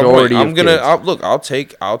the That's majority what I'm gonna. I'll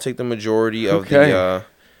I'll take the majority of the.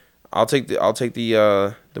 I'll take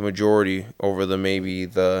the majority over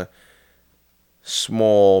the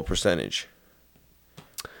small percentage.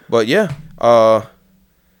 But yeah, I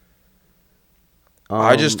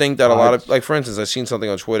just think that a lot of, like, for instance, I seen something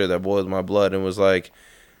on Twitter that boiled my blood and was like,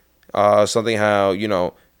 something how, you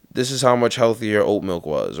know, this is how much healthier oat milk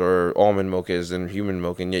was or almond milk is than human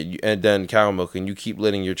milk, and yet and then cow milk, and you keep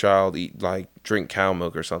letting your child drink cow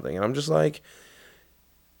milk or something, and I'm just like,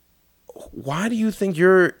 why do you think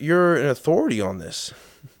you're an authority on this?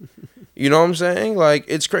 You know what I'm saying? Like,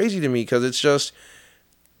 it's crazy to me because it's just,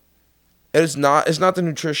 it's not the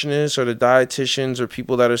nutritionists or the dietitians or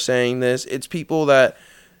people that are saying this. It's people that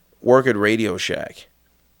work at Radio Shack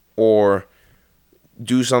or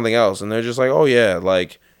do something else, and they're just like, oh yeah,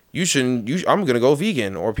 like, I'm gonna go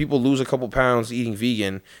vegan. Or people lose a couple pounds eating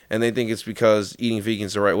vegan, and they think it's because eating vegan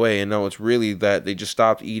is the right way, and no, it's really that they just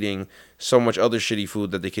stopped eating so much other shitty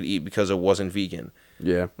food that they could eat because it wasn't vegan.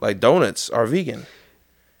 Yeah, like donuts are vegan,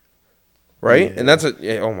 right? Yeah. And that's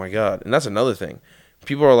oh my god, and that's another thing.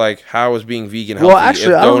 People are like, how is being vegan healthy? Well,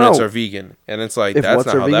 actually, if I don't donuts know. are vegan? And it's like, that's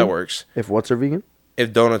not how that works. If what's are vegan?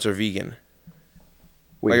 If donuts are vegan.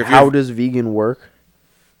 Wait, like, how does vegan work?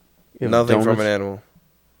 Nothing from an animal.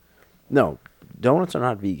 No, donuts are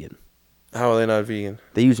not vegan. How are they not vegan?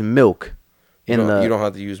 They use milk. You don't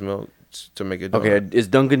have to use milk to make a donut. Okay, is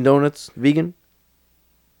Dunkin' Donuts vegan?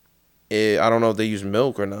 I don't know if they use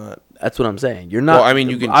milk or not. That's what I'm saying. You're not. Well, I mean,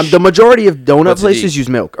 you can. The majority of donut places use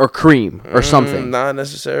milk or cream or something. Not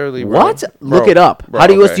necessarily. Bro. What? Look it up. Bro, How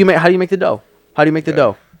do you make the dough? How do you make the Yeah.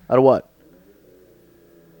 dough? Out of what?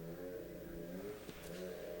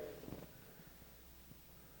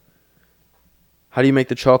 How do you make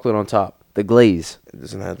the chocolate on top? The glaze. It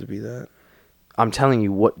doesn't have to be that. I'm telling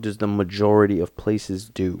you, what does the majority of places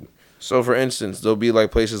do? So, for instance, there'll be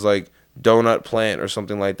like places like Donut Plant or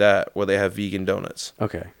something like that where they have vegan donuts.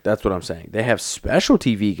 Okay, that's what I'm saying. They have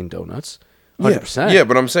specialty vegan donuts. 100%. Yeah,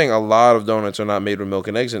 but I'm saying a lot of donuts are not made with milk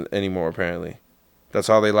and eggs anymore, apparently. That's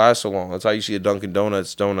how they last so long. That's how you see a Dunkin'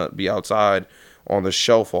 Donuts donut be outside on the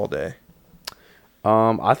shelf all day.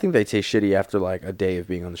 I think they taste shitty after like a day of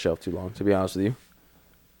being on the shelf too long, to be honest with you.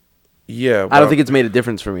 Yeah, I don't think it's made a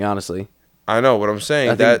difference for me, honestly. I know what I'm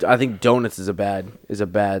saying. I think donuts is a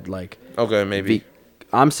bad like. Okay, maybe.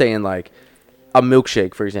 I'm saying like a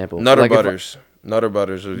milkshake, for example. Nutter like Butters. Nutter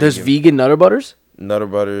Butters are There's vegan. vegan Nutter Butters? Nutter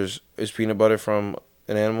Butters is peanut butter from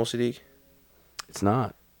an animal, Sadiq? It's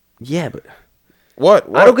not. Yeah, but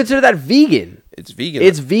What? I don't consider that vegan. It's vegan.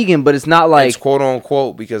 It's vegan, but it's not like it's quote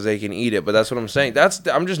unquote because they can eat it, but that's what I'm saying.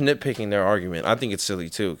 I'm just nitpicking their argument. I think it's silly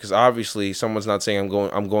too, because obviously someone's not saying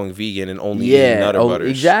I'm going vegan and only eating Nutter Butters.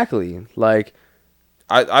 Exactly. Like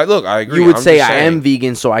I agree. you would I'm say just I saying. am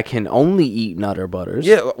vegan, so I can only eat Nutter Butters.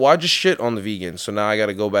 Yeah, well, I just shit on the vegans, so now I got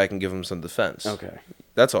to go back and give them some defense. Okay.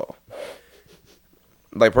 That's all.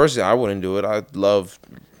 Like personally, I wouldn't do it. I love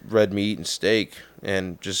red meat and steak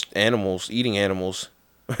and just eating animals.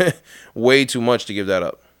 Way too much to give that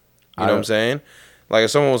up. You know what I'm saying? Like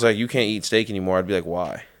if someone was like, "You can't eat steak anymore," I'd be like,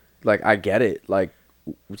 "Why?" Like I get it. Like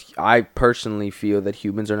I personally feel that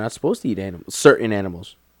humans are not supposed to eat animals. Certain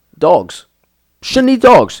animals, dogs, shouldn't eat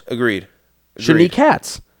dogs. Agreed. Shouldn't eat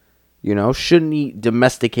cats. You know, shouldn't eat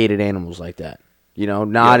domesticated animals like that. You know,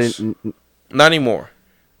 not Yes. in, Not anymore.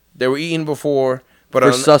 They were eaten before, but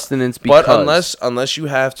for sustenance. Because but unless you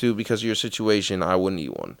have to because of your situation, I wouldn't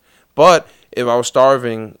eat one. But if I was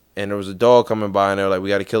starving and there was a dog coming by and they're like, "We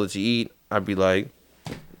got to kill it to eat," I'd be like,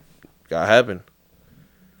 "Gotta happen."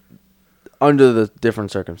 under the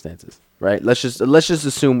different circumstances, right? Let's just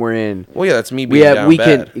assume we're in. Well, yeah, that's me being down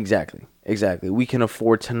bad. can exactly. We can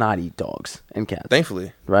afford to not eat dogs and cats.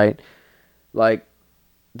 Thankfully. Right? Like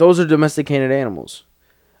those are domesticated animals.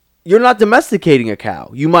 You're not domesticating a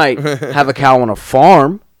cow. You might have a cow on a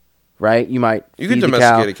farm, right? You might You could feed the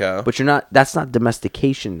domesticate a cow. but you're not. That's not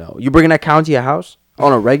domestication, though. You bringing that cow into your house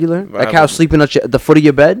on a regular? That I cow would- sleeping at the foot of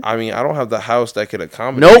your bed? I mean, I don't have the house that could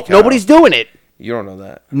accommodate. Nope, a cow. nobody's doing it. You don't know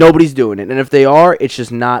that. Nobody's doing it. And if they are, it's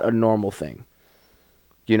just not a normal thing.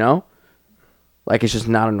 You know? Like, it's just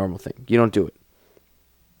not a normal thing. You don't do it.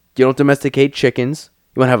 You don't domesticate chickens.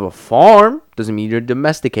 You want to have a farm. Doesn't mean you're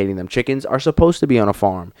domesticating them. Chickens are supposed to be on a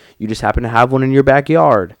farm. You just happen to have one in your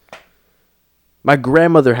backyard. My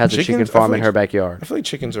grandmother has a chicken Chickens, I farm feel in like- her backyard. I feel like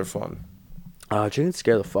chickens are fun. Chickens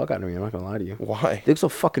scare the fuck out of me. I'm not going to lie to you. Why? They look so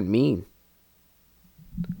fucking mean.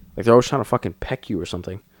 Like, they're always trying to fucking peck you or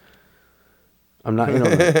something. I'm not in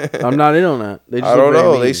on that. I'm not in on that. They just I look don't very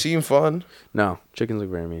know. mean. They seem fun. No, chickens look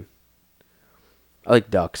very mean. I like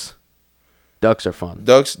ducks. Ducks are fun.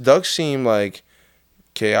 Ducks seem like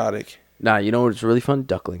chaotic. Nah, you know what's really fun?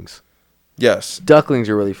 Ducklings. Yes, Ducklings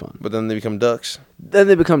are really fun. but then they become ducks. Then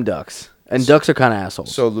they become ducks. And ducks are kind of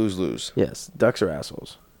assholes. So lose. Yes, ducks are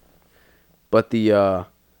assholes. But the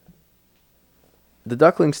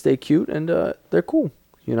ducklings stay cute and they're cool,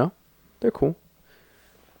 you know? They're cool.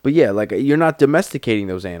 But yeah, like you're not domesticating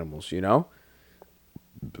those animals, you know?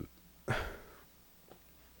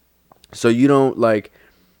 So you don't like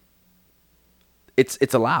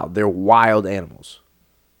it's allowed. They're wild animals.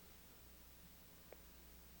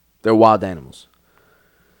 They're wild animals.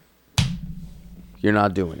 You're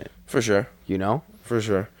not doing it, For sure. you know? For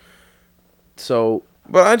sure. So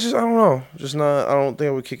But I don't know. Just not. I don't think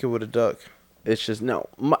I would kick it with a duck. it's just no.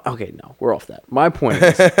 Okay, no, we're off that. My point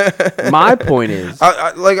is, my point is,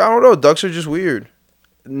 I don't know. Ducks are just weird.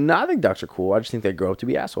 no, I think ducks are cool. I just think they grow up to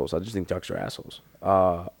be assholes. I just think ducks are assholes.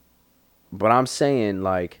 But I'm saying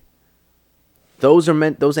like, those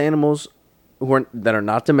animals that are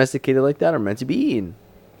not domesticated like that are meant to be eaten.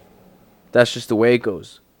 That's just the way it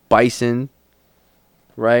goes. Bison,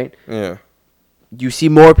 right? Yeah. You see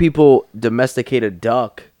more people domesticate a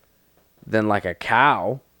duck than like a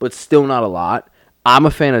cow, but still not a lot. I'm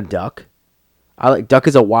a fan of duck. Duck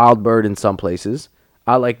is a wild bird in some places.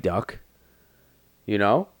 I like duck. You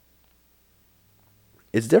know?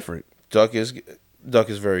 It's different. Duck is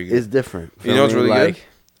very good. It's different. You know what's Feel me? really Like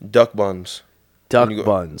good? Duck buns. duck When you go-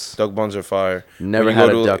 buns. Duck buns are fire. Never When you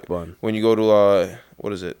had go a to, duck bun. When you go to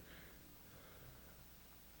what is it?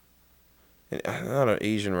 Not an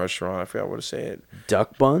Asian restaurant. I forgot what to say it.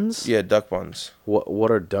 Duck buns? Yeah, duck buns.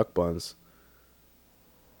 What are duck buns?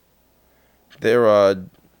 They're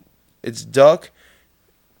It's duck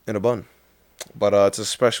in a bun. But it's a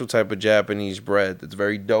special type of Japanese bread. It's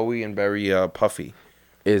very doughy and very puffy.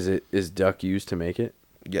 Is duck used to make it?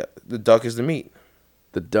 Yeah, the duck is the meat.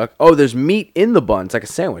 The duck. Oh, there's meat in the bun. It's like a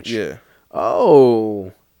sandwich. Yeah.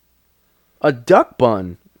 Oh. A duck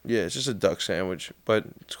bun. Yeah, it's just a duck sandwich, but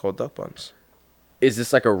it's called duck buns. Is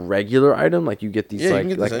this like a regular item? Like you get these Yeah, you like can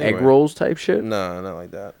get like this egg anywhere. rolls type shit? Nah, not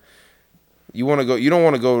like that. You want to go? You don't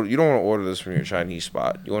want to order this from your Chinese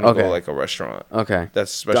spot. You want to Okay. go like a restaurant Okay. that Duck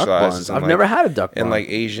specializes buns. in I've like, never had a duck bun. in like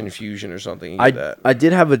Asian fusion or something. You get that. I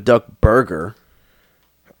did have a duck burger.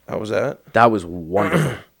 How was that? That was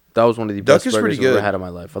wonderful. That was one of the Duck best is burgers pretty I've ever good. had in my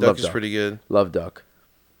life. I Duck love is duck. pretty good. Love duck.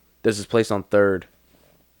 There's this place on 3rd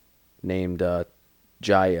named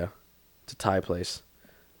Jaya. It's a Thai place.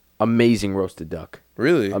 Amazing roasted duck.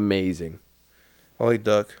 Really, Amazing. I like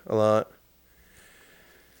duck a lot.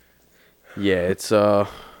 Yeah, it's so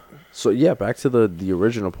yeah, back to the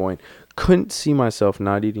original point. Couldn't see myself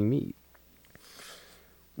not eating meat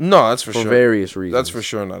No, that's for for sure. various reasons. That's for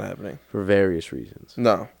sure not happening. For various reasons.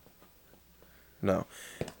 No.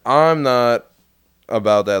 I'm not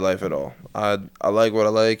about that life at all. I like what I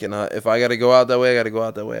like, and if I got to go out that way, I got to go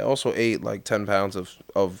out that way. I also ate like 10 pounds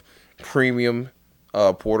of premium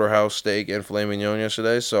porterhouse steak and filet mignon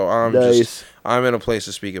yesterday, so I'm in a place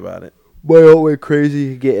to speak about it. My aunt went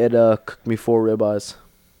crazy. Get cooked me 4 ribeyes.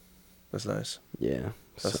 That's nice. Yeah.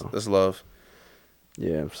 That's love.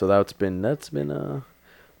 Yeah, so that's been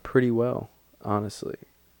pretty well, honestly.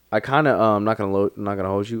 I kind of not gonna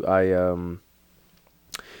hold you.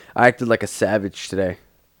 I acted like a savage today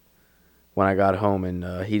when I got home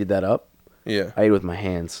and heated that up. Yeah. I ate it with my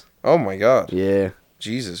hands. Oh my God. Yeah.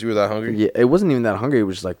 Jesus, you were that hungry? Yeah, it wasn't even that hungry. It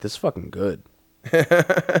was just like, this is fucking good.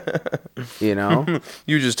 You know?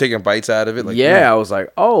 You were just taking bites out of it? Like, Yeah, I was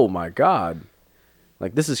like, oh my God.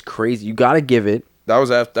 Like, this is crazy. You gotta give it. That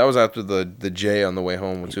was after the J on the way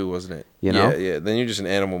home too, wasn't it? You know? Yeah. Then you're just in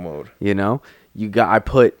animal mode. You know? I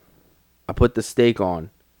put the steak on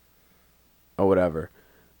or whatever.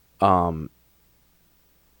 And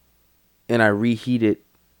I reheat it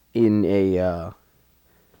in a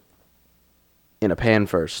pan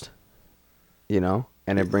first. You know?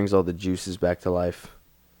 And it brings all the juices back to life.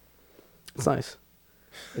 It's nice.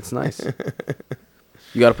 It's nice.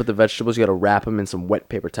 You got to put the vegetables, you got to wrap them in some wet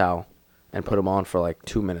paper towel and put them on for like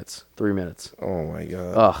 2 minutes, 3 minutes. Oh my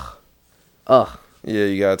God. Ugh. Yeah,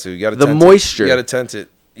 you got to. You got to The tent moisture. It. You got to tent it.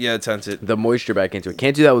 Yeah, tent it. The moisture back into it.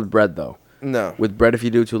 Can't do that with bread though. No. With bread, if you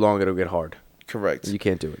do it too long, it'll get hard. Correct. You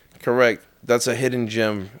can't do it. Correct. That's a hidden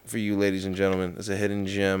gem for you, ladies and gentlemen. It's a hidden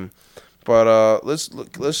gem. But let's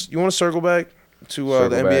look. You want to circle back to the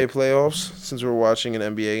Circle NBA back. playoffs since we're watching an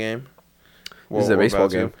NBA game. This is a we're baseball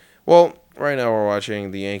about to. game. Well, right now we're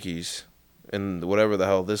watching the Yankees and whatever the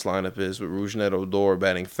hell this lineup is with Rougned Odor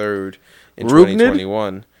batting third in Rougned?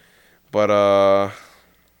 2021. But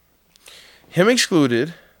him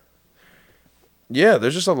excluded. Yeah,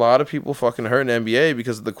 there's just a lot of people fucking hurt in the NBA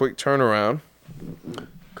because of the quick turnaround.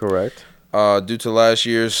 Correct. Due to last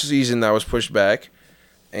year's season that was pushed back.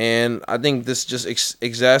 And I think this just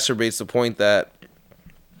exacerbates the point that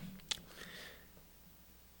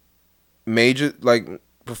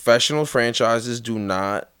professional franchises do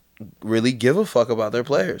not really give a fuck about their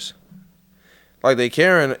players. Like, they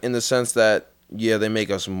care in the sense that, yeah, they make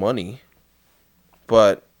us money,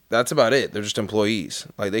 but that's about it. They're just employees.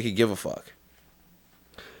 Like, they could give a fuck.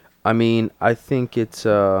 I mean, I think it's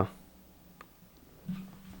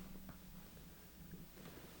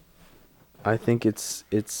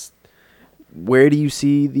where do you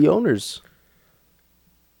see the owners?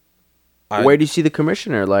 Where do you see the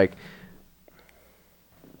commissioner? Like,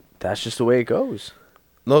 that's just the way it goes.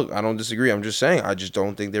 Look, I don't disagree. I'm just saying, I just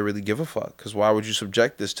don't think they really give a fuck. Because why would you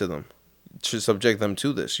subject them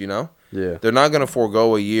to this, you know? Yeah. They're not going to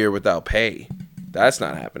forego a year without pay. That's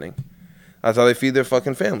not happening. That's how they feed their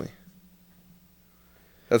fucking family.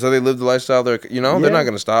 That's how they live the lifestyle they're not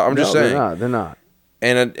going to stop. I'm just saying. They're not.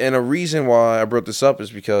 And a reason why I brought this up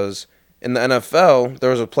is because in the NFL, there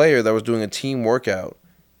was a player that was doing a team workout,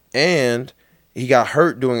 and he got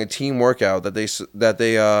hurt doing a team workout that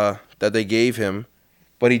they gave him,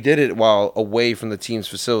 but he did it while away from the team's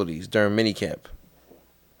facilities during minicamp.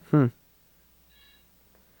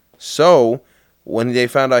 So when they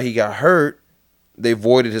found out he got hurt, they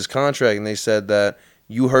voided his contract, and they said that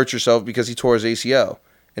you hurt yourself because he tore his ACL,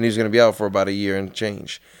 and he was going to be out for about a year and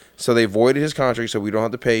change. So they voided his contract, so we don't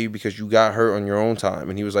have to pay you because you got hurt on your own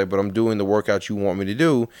time. And he was like, but I'm doing the workout you want me to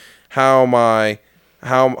do. How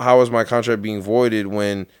is my contract being voided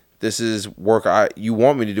when this is work you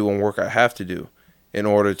want me to do and work I have to do in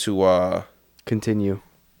order to continue?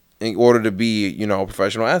 in order to be, a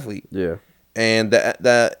professional athlete. Yeah. And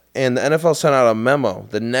the NFL sent out a memo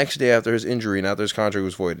the next day after his injury and after his contract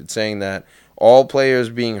was voided, saying that all players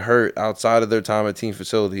being hurt outside of their time at team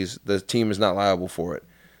facilities, the team is not liable for it.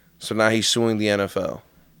 So now he's suing the NFL,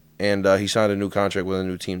 and he signed a new contract with a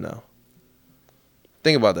new team now.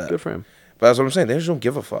 Think about that. Good for him. But that's what I'm saying. They just don't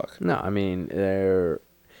give a fuck. No, I mean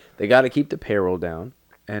they got to keep the payroll down,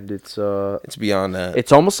 and it's beyond that.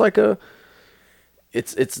 It's almost like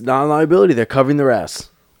it's not a liability. They're covering their ass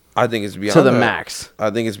I think it's beyond to the that. max. I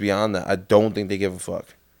think it's beyond that. I don't think they give a fuck.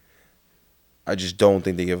 I just don't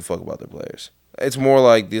think they give a fuck about their players. It's more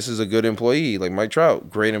like this is a good employee, like Mike Trout,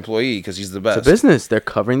 great employee because he's the best. It's a business. They're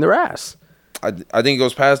covering their ass. I think it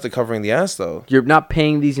goes past the covering the ass though. You're not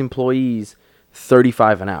paying these employees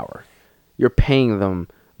 $35 an hour. You're paying them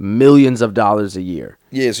millions of dollars a year.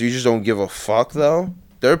 Yeah, so you just don't give a fuck though.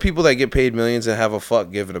 There are people that get paid millions and have a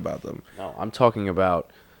fuck given about them. No, I'm talking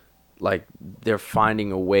about like they're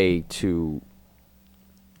finding a way to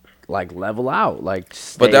like level out, like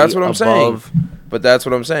stay But that's what I'm above, saying. But that's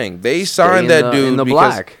what I'm saying. They signed in that the- dude in the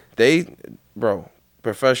because black.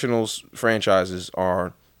 professionals franchises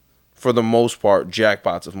are for the most part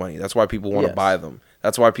jackpots of money. That's why people want to Yes. buy them.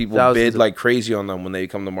 That's why people Thousands bid of- like crazy on them when they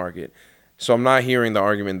come to market. So I'm not hearing the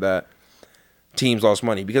argument that teams lost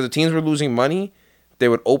money because if teams were losing money, they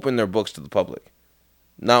would open their books to the public.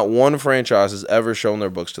 Not one franchise has ever shown their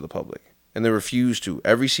books to the public, and they refuse to.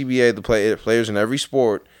 Every CBA, the players in every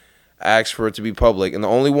sport, ask for it to be public, and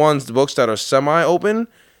the books that are semi-open,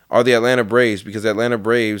 are the Atlanta Braves because the Atlanta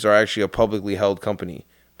Braves are actually a publicly held company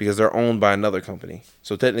because they're owned by another company.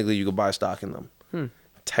 So technically, you could buy stock in them.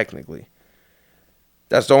 Technically,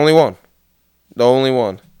 that's the only one. The only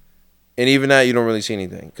one. And even that, you don't really see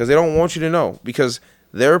anything because they don't want you to know because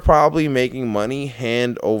they're probably making money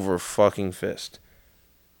hand over fucking fist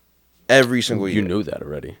every single year. You knew that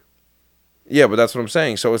already. Yeah, but that's what I'm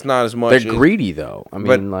saying. So it's not as much. They're greedy though. I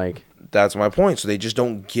but- mean, like That's my point. So they just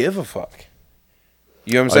don't give a fuck.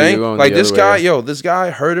 You know what I'm Oh, you're saying? going Like the this other way. guy, this guy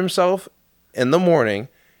hurt himself in the morning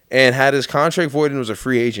and had his contract voided and was a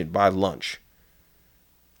free agent by lunch.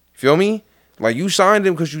 Feel me? Like you signed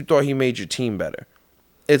him because you thought he made your team better.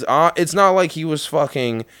 It's not like he was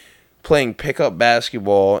fucking playing pickup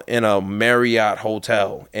basketball in a Marriott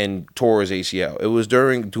hotel and tore his ACL. It was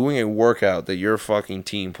doing a workout that your fucking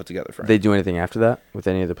team put together for him. did they do anything after that with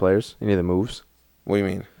any of the players? Any of the moves? What do you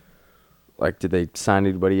mean? Like, did they sign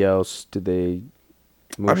anybody else? Did they?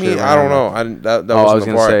 I mean, I don't know. I didn't, that I wasn't was the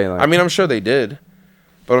gonna part. say, like- I mean, I'm sure they did,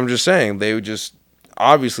 but I'm just saying they would just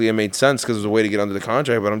obviously it made sense because it was a way to get under the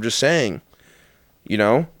contract. But I'm just saying,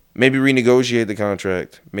 maybe renegotiate the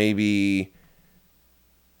contract, maybe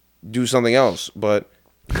do something else. But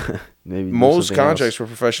Maybe do most something contracts else. for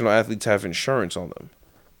professional athletes have insurance on them.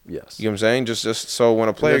 Yes. You know what I'm saying? Just so when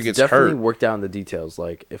a player That's gets definitely hurt, worked out in the details.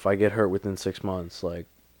 Like, if I get hurt within 6 months, like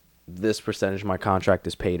this percentage of my contract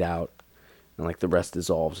is paid out, and like the rest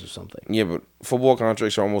dissolves or something. yeah, but football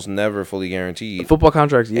contracts are almost never fully guaranteed. Football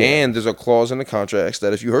contracts, yeah. And there's a clause in the contracts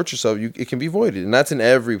that if you hurt yourself, it can be voided. And that's in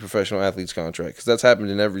every professional athlete's contract because that's happened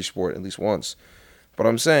in every sport at least once. But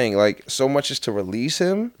I'm saying, like, so much is to release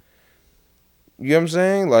him. You know what I'm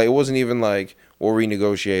saying? Like, it wasn't even like, we'll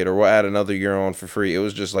renegotiate or we'll add another year on for free. It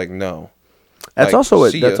was just like, no. That's Like, also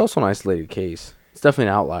see ya. that's also an isolated case. It's definitely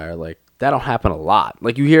an outlier. Like, that'll happen a lot.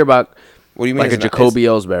 Like, you hear about What do you mean? like a it's not- Jacoby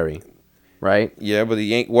Ellsbury, right? Yeah, but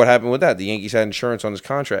what happened with that? The Yankees had insurance on his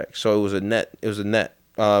contract. So it was a net.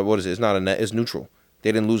 What is it? It's not a net. It's neutral.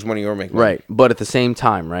 They didn't lose money or make money. Right. But at the same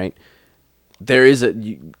time, right, there is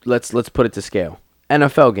let's put it to scale.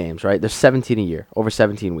 NFL games, right? There's 17 a year, over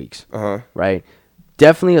 17 weeks, Uh-huh. right?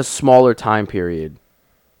 Definitely a smaller time period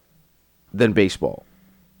than baseball.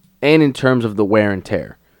 And in terms of the wear and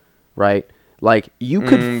tear, right? Like, you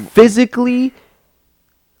could physically,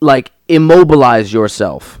 like, immobilize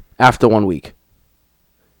yourself after 1 week.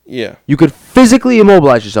 Yeah. You could physically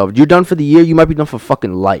immobilize yourself. You're done for the year. You might be done for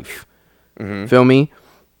fucking life. Feel me?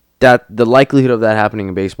 That the likelihood of that happening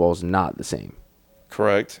in baseball is not the same,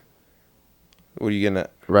 Correct. What are you getting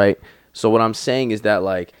at? right? So what I'm saying is that,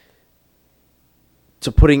 like,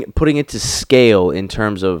 to putting it to scale in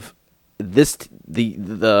terms of this, the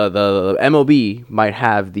MLB might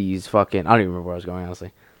have these fucking. I don't even remember where I was going,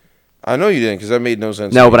 honestly. I know you didn't because that made no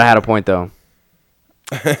sense. No, to but me. I had a point though.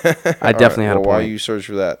 I definitely had a Why point. you search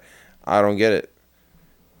for that? I don't get it.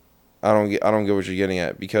 I don't get what you're getting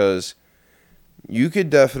at because you could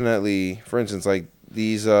definitely, for instance, like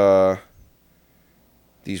these NFL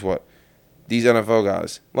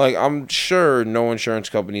guys. Like I'm sure no insurance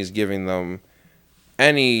company is giving them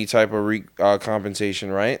any type of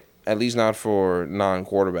compensation, right? At least not for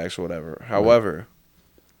non-quarterbacks or whatever. However,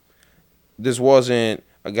 this wasn't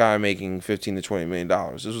a guy making $15 to $20 million.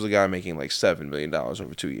 This was a guy making like $7 million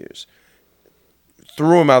over 2 years.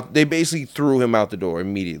 Threw him out. They basically threw him out the door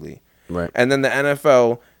immediately. Right. And then the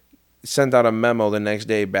NFL sent out a memo the next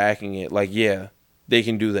day backing it, like, yeah, they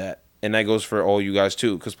can do that. And that goes for all you guys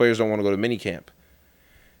too, because players don't want to go to minicamp.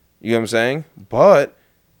 You know what I'm saying? But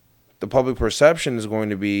the public perception is going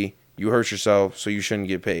to be you hurt yourself, so you shouldn't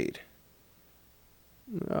get paid.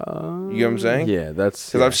 You know what I'm saying? Yeah, that's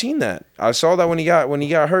Because I've seen that. I saw that when he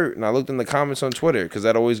got hurt, and I looked in the comments on Twitter because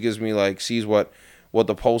that always gives me like sees what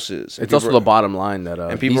the pulse is. And it's also the bottom line that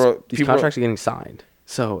and these contracts are getting signed.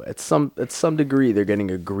 So at some degree they're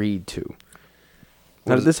getting agreed to.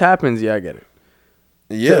 Now if this happens, yeah, I get it.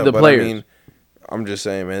 Yeah, the but players. I mean, I'm just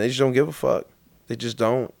saying, man, they just don't give a fuck. They just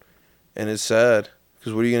don't, and it's sad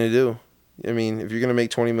because what are you gonna do? I mean, if you're gonna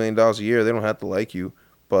make $20 million a year, they don't have to like you,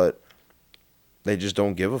 but they just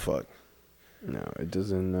don't give a fuck. No, it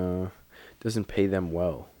doesn't pay them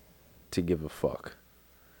well to give a fuck.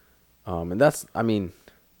 And that's, I mean,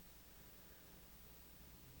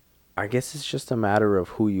 I guess it's just a matter of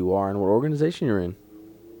who you are and what organization you're in.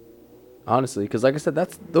 Honestly, because like I said,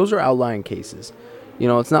 those are outlying cases. You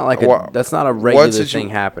know, it's not like that's not a regular thing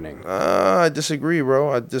happening. I disagree, bro.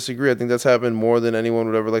 I disagree. I think that's happened more than anyone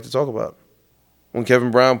would ever like to talk about. When Kevin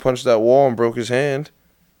Brown punched that wall and broke his hand,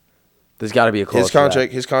 there's got to be a clause.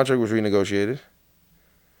 His contract was renegotiated,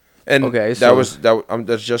 and okay,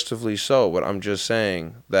 that's justifully so. But I'm just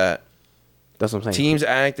saying that that's what I'm saying. Teams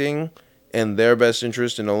acting in their best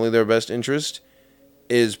interest and only their best interest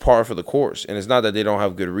is par for the course, and it's not that they don't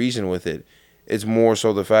have good reason with it. It's more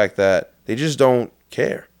so the fact that they just don't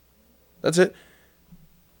care. That's it.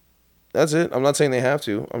 I'm not saying they have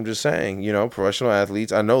to. I'm just saying, professional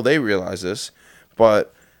athletes, I know they realize this,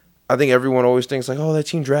 but I think everyone always thinks like, oh, that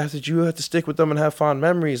team drafted you, you have to stick with them and have fond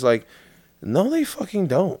memories. Like, no, they fucking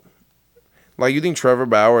don't. Like, you think Trevor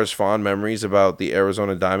Bauer has fond memories about the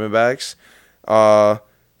Arizona Diamondbacks?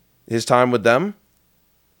 His time with them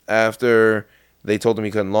after they told him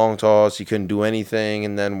he couldn't long toss, he couldn't do anything,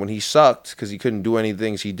 and then when he sucked because he couldn't do any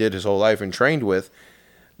things he did his whole life and trained with,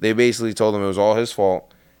 they basically told him it was all his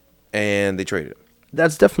fault, and they traded him.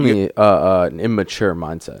 That's definitely an immature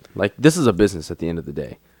mindset. Like, this is a business at the end of the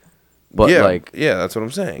day. But that's what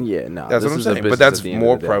I'm saying. Yeah, no, that's what I'm saying. But that's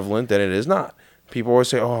more prevalent than it is not. People always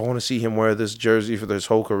say, "Oh, I want to see him wear this jersey for his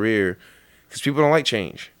whole career," because people don't like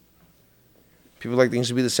change. People like things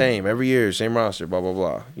to be the same every year, same roster, blah blah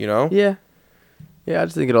blah. You know? Yeah. Yeah, I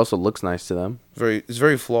just think it also looks nice to them. It's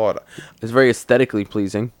very flawed. It's very aesthetically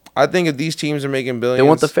pleasing. I think if these teams are making billions, they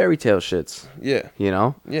want the fairy tale shits. Yeah. You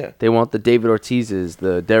know? Yeah. They want the David Ortizes,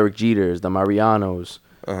 the Derek Jeters, the Marianos.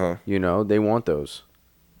 Uh-huh. You know, they want those.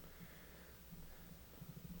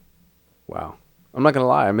 Wow. I'm not gonna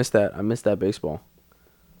lie, I missed that baseball.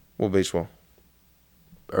 What baseball?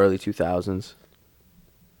 Early 2000s.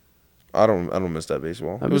 I don't miss that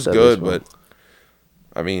baseball. It was good, but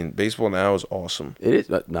I mean, baseball now is awesome. It is.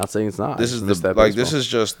 Not saying it's not. This is this is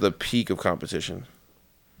just the peak of competition.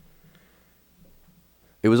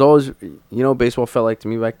 It was always, baseball felt like to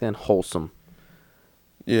me back then wholesome.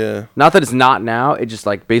 Yeah. Not that it's not now. It just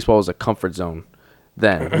like baseball was a comfort zone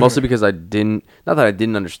then. Mostly because not that I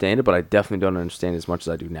didn't understand it, but I definitely don't understand it as much as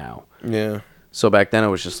I do now. Yeah. So back then it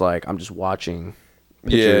was just like I'm just watching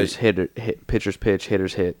pitchers pitchers pitch,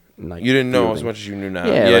 hitters hit. And like you didn't know as much as you knew now.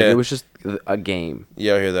 Yeah, like it was just a game.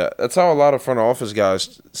 Yeah, I hear that. That's how a lot of front office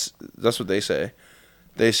guys, that's what they say.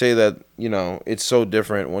 They say that, it's so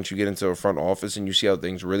different once you get into a front office and you see how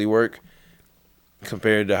things really work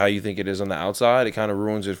compared to how you think it is on the outside. It kind of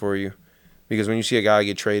ruins it for you. Because when you see a guy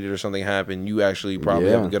get traded or something happen, you actually probably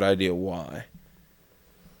have a good idea why.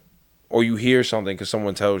 Or you hear something because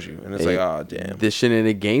someone tells you, and it's like, oh, damn. This shit in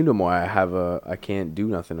a game no more. I can't do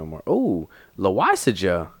nothing no more. Oh,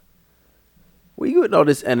 Loisaja. Where you getting all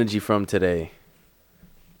this energy from today?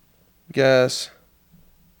 Guess.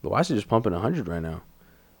 Loisaja's pumping 100 right now.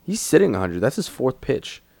 He's sitting 100. That's his fourth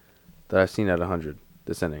pitch that I've seen at 100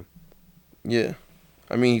 this inning. Yeah.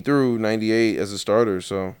 I mean, he threw 98 as a starter,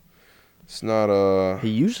 so it's not He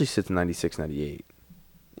usually sits 96, 98.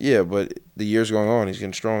 Yeah, but the years going on, he's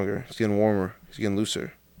getting stronger. He's getting warmer. He's getting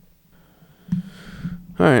looser.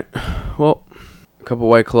 All right. Well, a couple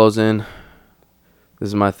White Claws in. This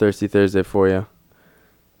is my Thirsty Thursday for you.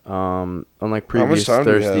 Unlike previous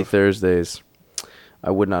Thirsty Thursdays, I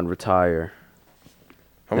would not retire.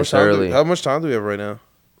 How much time do we have right now?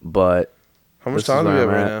 But how much time do we have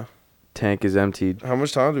right now? Tank is emptied. How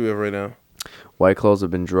much time do we have right now? White Claws have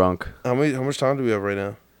been drunk. How much time do we have right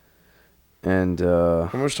now? And how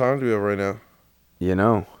much time do we have right now?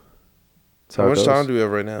 How much time do we have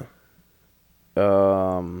right now?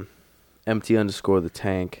 MT_the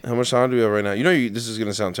tank. How much time do we have right now? You know, this is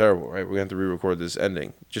gonna sound terrible, right? We're gonna have to re-record this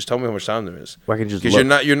ending. Just tell me how much time there is. Why can't you just Because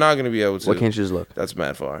look? you're not gonna be able to. Why can't you just look? That's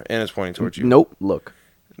mad far, and it's pointing towards you. Nope. Look.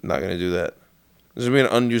 Not gonna do that. This is gonna be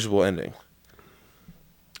an unusable ending.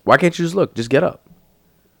 Why can't you just look? Just get up.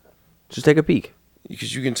 Just take a peek.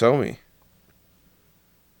 Because you can tell me.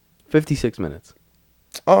 56 minutes.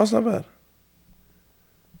 Oh, that's not bad.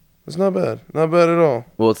 That's not bad. Not bad at all.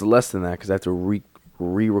 Well, it's less than that because I have to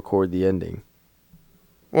re-record the ending.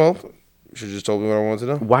 Well, you should have just told me what I wanted to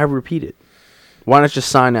know. Why repeat it? Why not just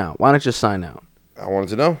sign out? Why not just sign out? I wanted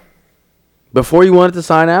to know. Before you wanted to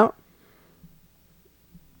sign out?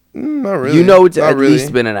 Not really. You know it's Not at really.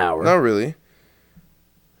 least been an hour. Not really.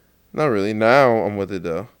 Not really. Now I'm with it,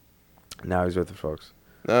 though. Now he's with the folks.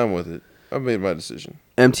 Now I'm with it. I've made my decision.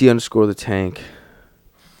 MT_the tank.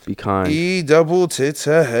 Be kind. E double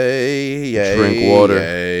tita hey. Yay, Drink water.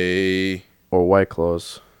 Yay. Or White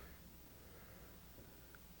Claws.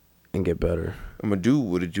 And get better. I'm going to do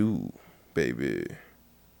what it do, baby.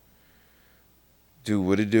 Do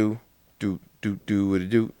what it do. Do what it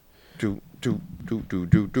do. Do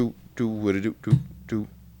what it do.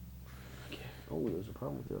 Oh, there's a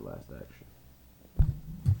problem with your last action.